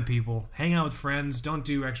waste time, people. Hang out with friends. Don't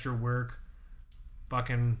do extra work.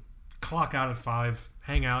 Fucking clock out at 5.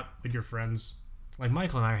 Hang out with your friends. Like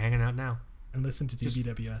Michael and I are hanging out now. And listen to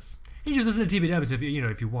TBWS. You just listen to TBWS if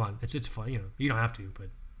you want. It's fun. You don't have to, but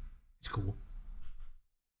it's cool.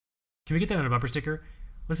 Can we get that on a bumper sticker?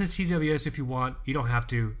 Listen to TWS if you want. You don't have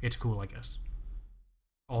to. It's cool, I guess.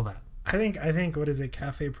 All that. I think what is it?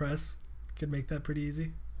 Cafe Press could make that pretty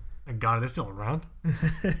easy. My God, are they still around? I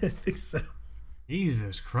think so.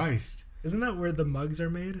 Jesus Christ. Isn't that where the mugs are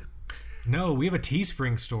made? No, we have a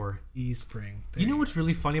Teespring store. Teespring. You know what's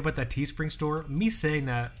really funny about that Teespring store? Me saying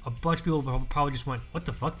that, a bunch of people probably just went, what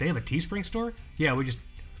the fuck? They have a Teespring store? Yeah, we just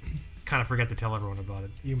kind of forget to tell everyone about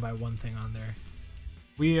it. You can buy one thing on there.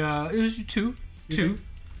 We, there's two. Things?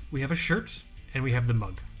 We have a shirt, and we have the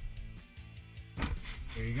mug.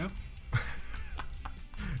 There you go.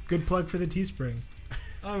 Good plug for the Teespring.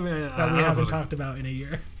 I mean, that we haven't talked about in a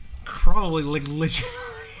year. Probably, like, literally.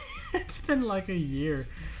 It's been like a year.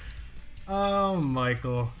 Oh,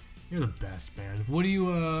 Michael. You're the best, man. What do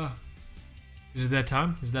you, Is it that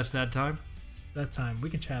time? Is that time? That time. We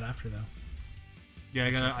can chat after, though. Yeah,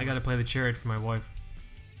 I gotta play the chariot for my wife.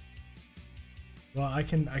 Well, I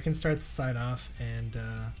can start the side off, and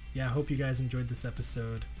yeah, I hope you guys enjoyed this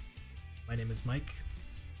episode. My name is Mike.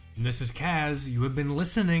 And this is Kaz. You have been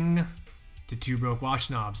listening to Two Broke Wash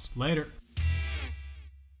Knobs. Later.